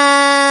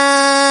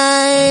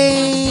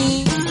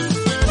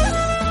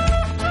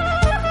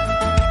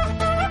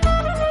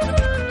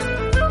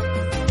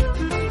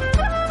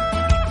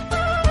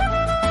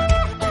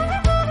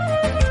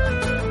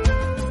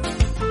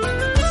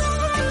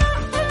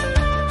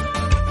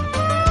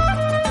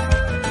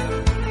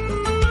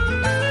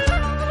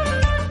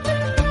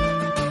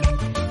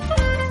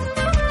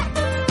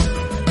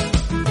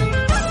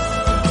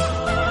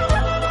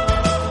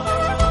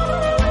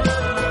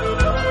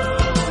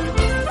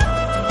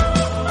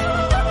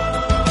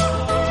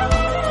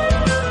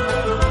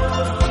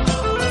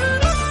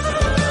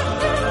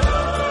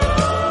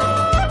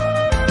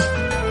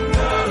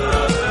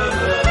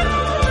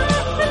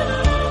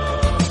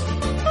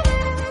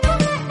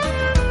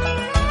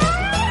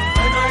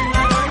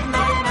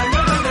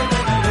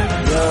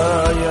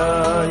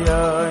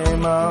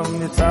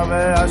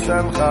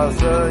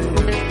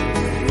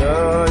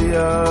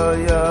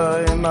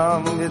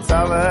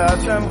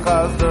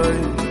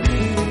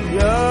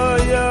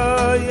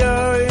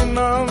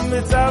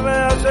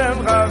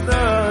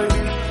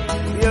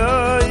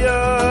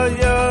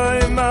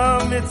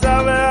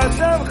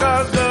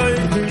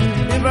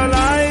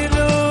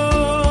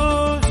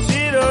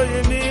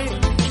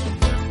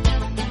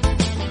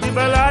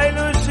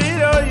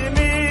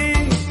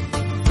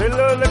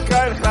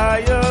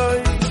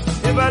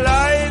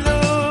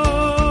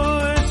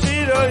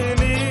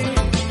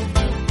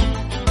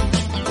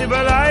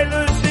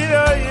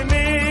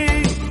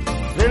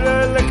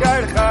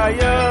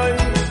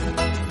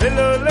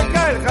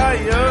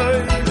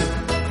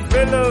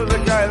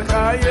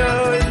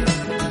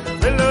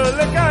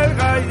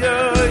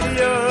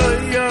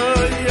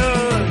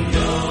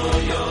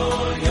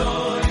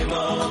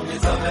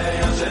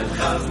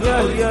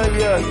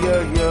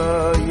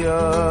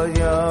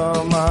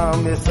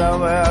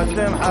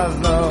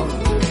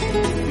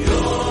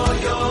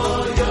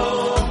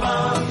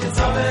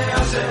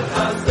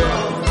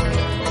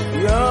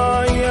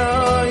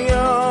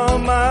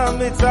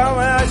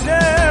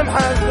 Hashem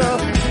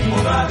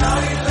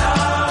Hazdo.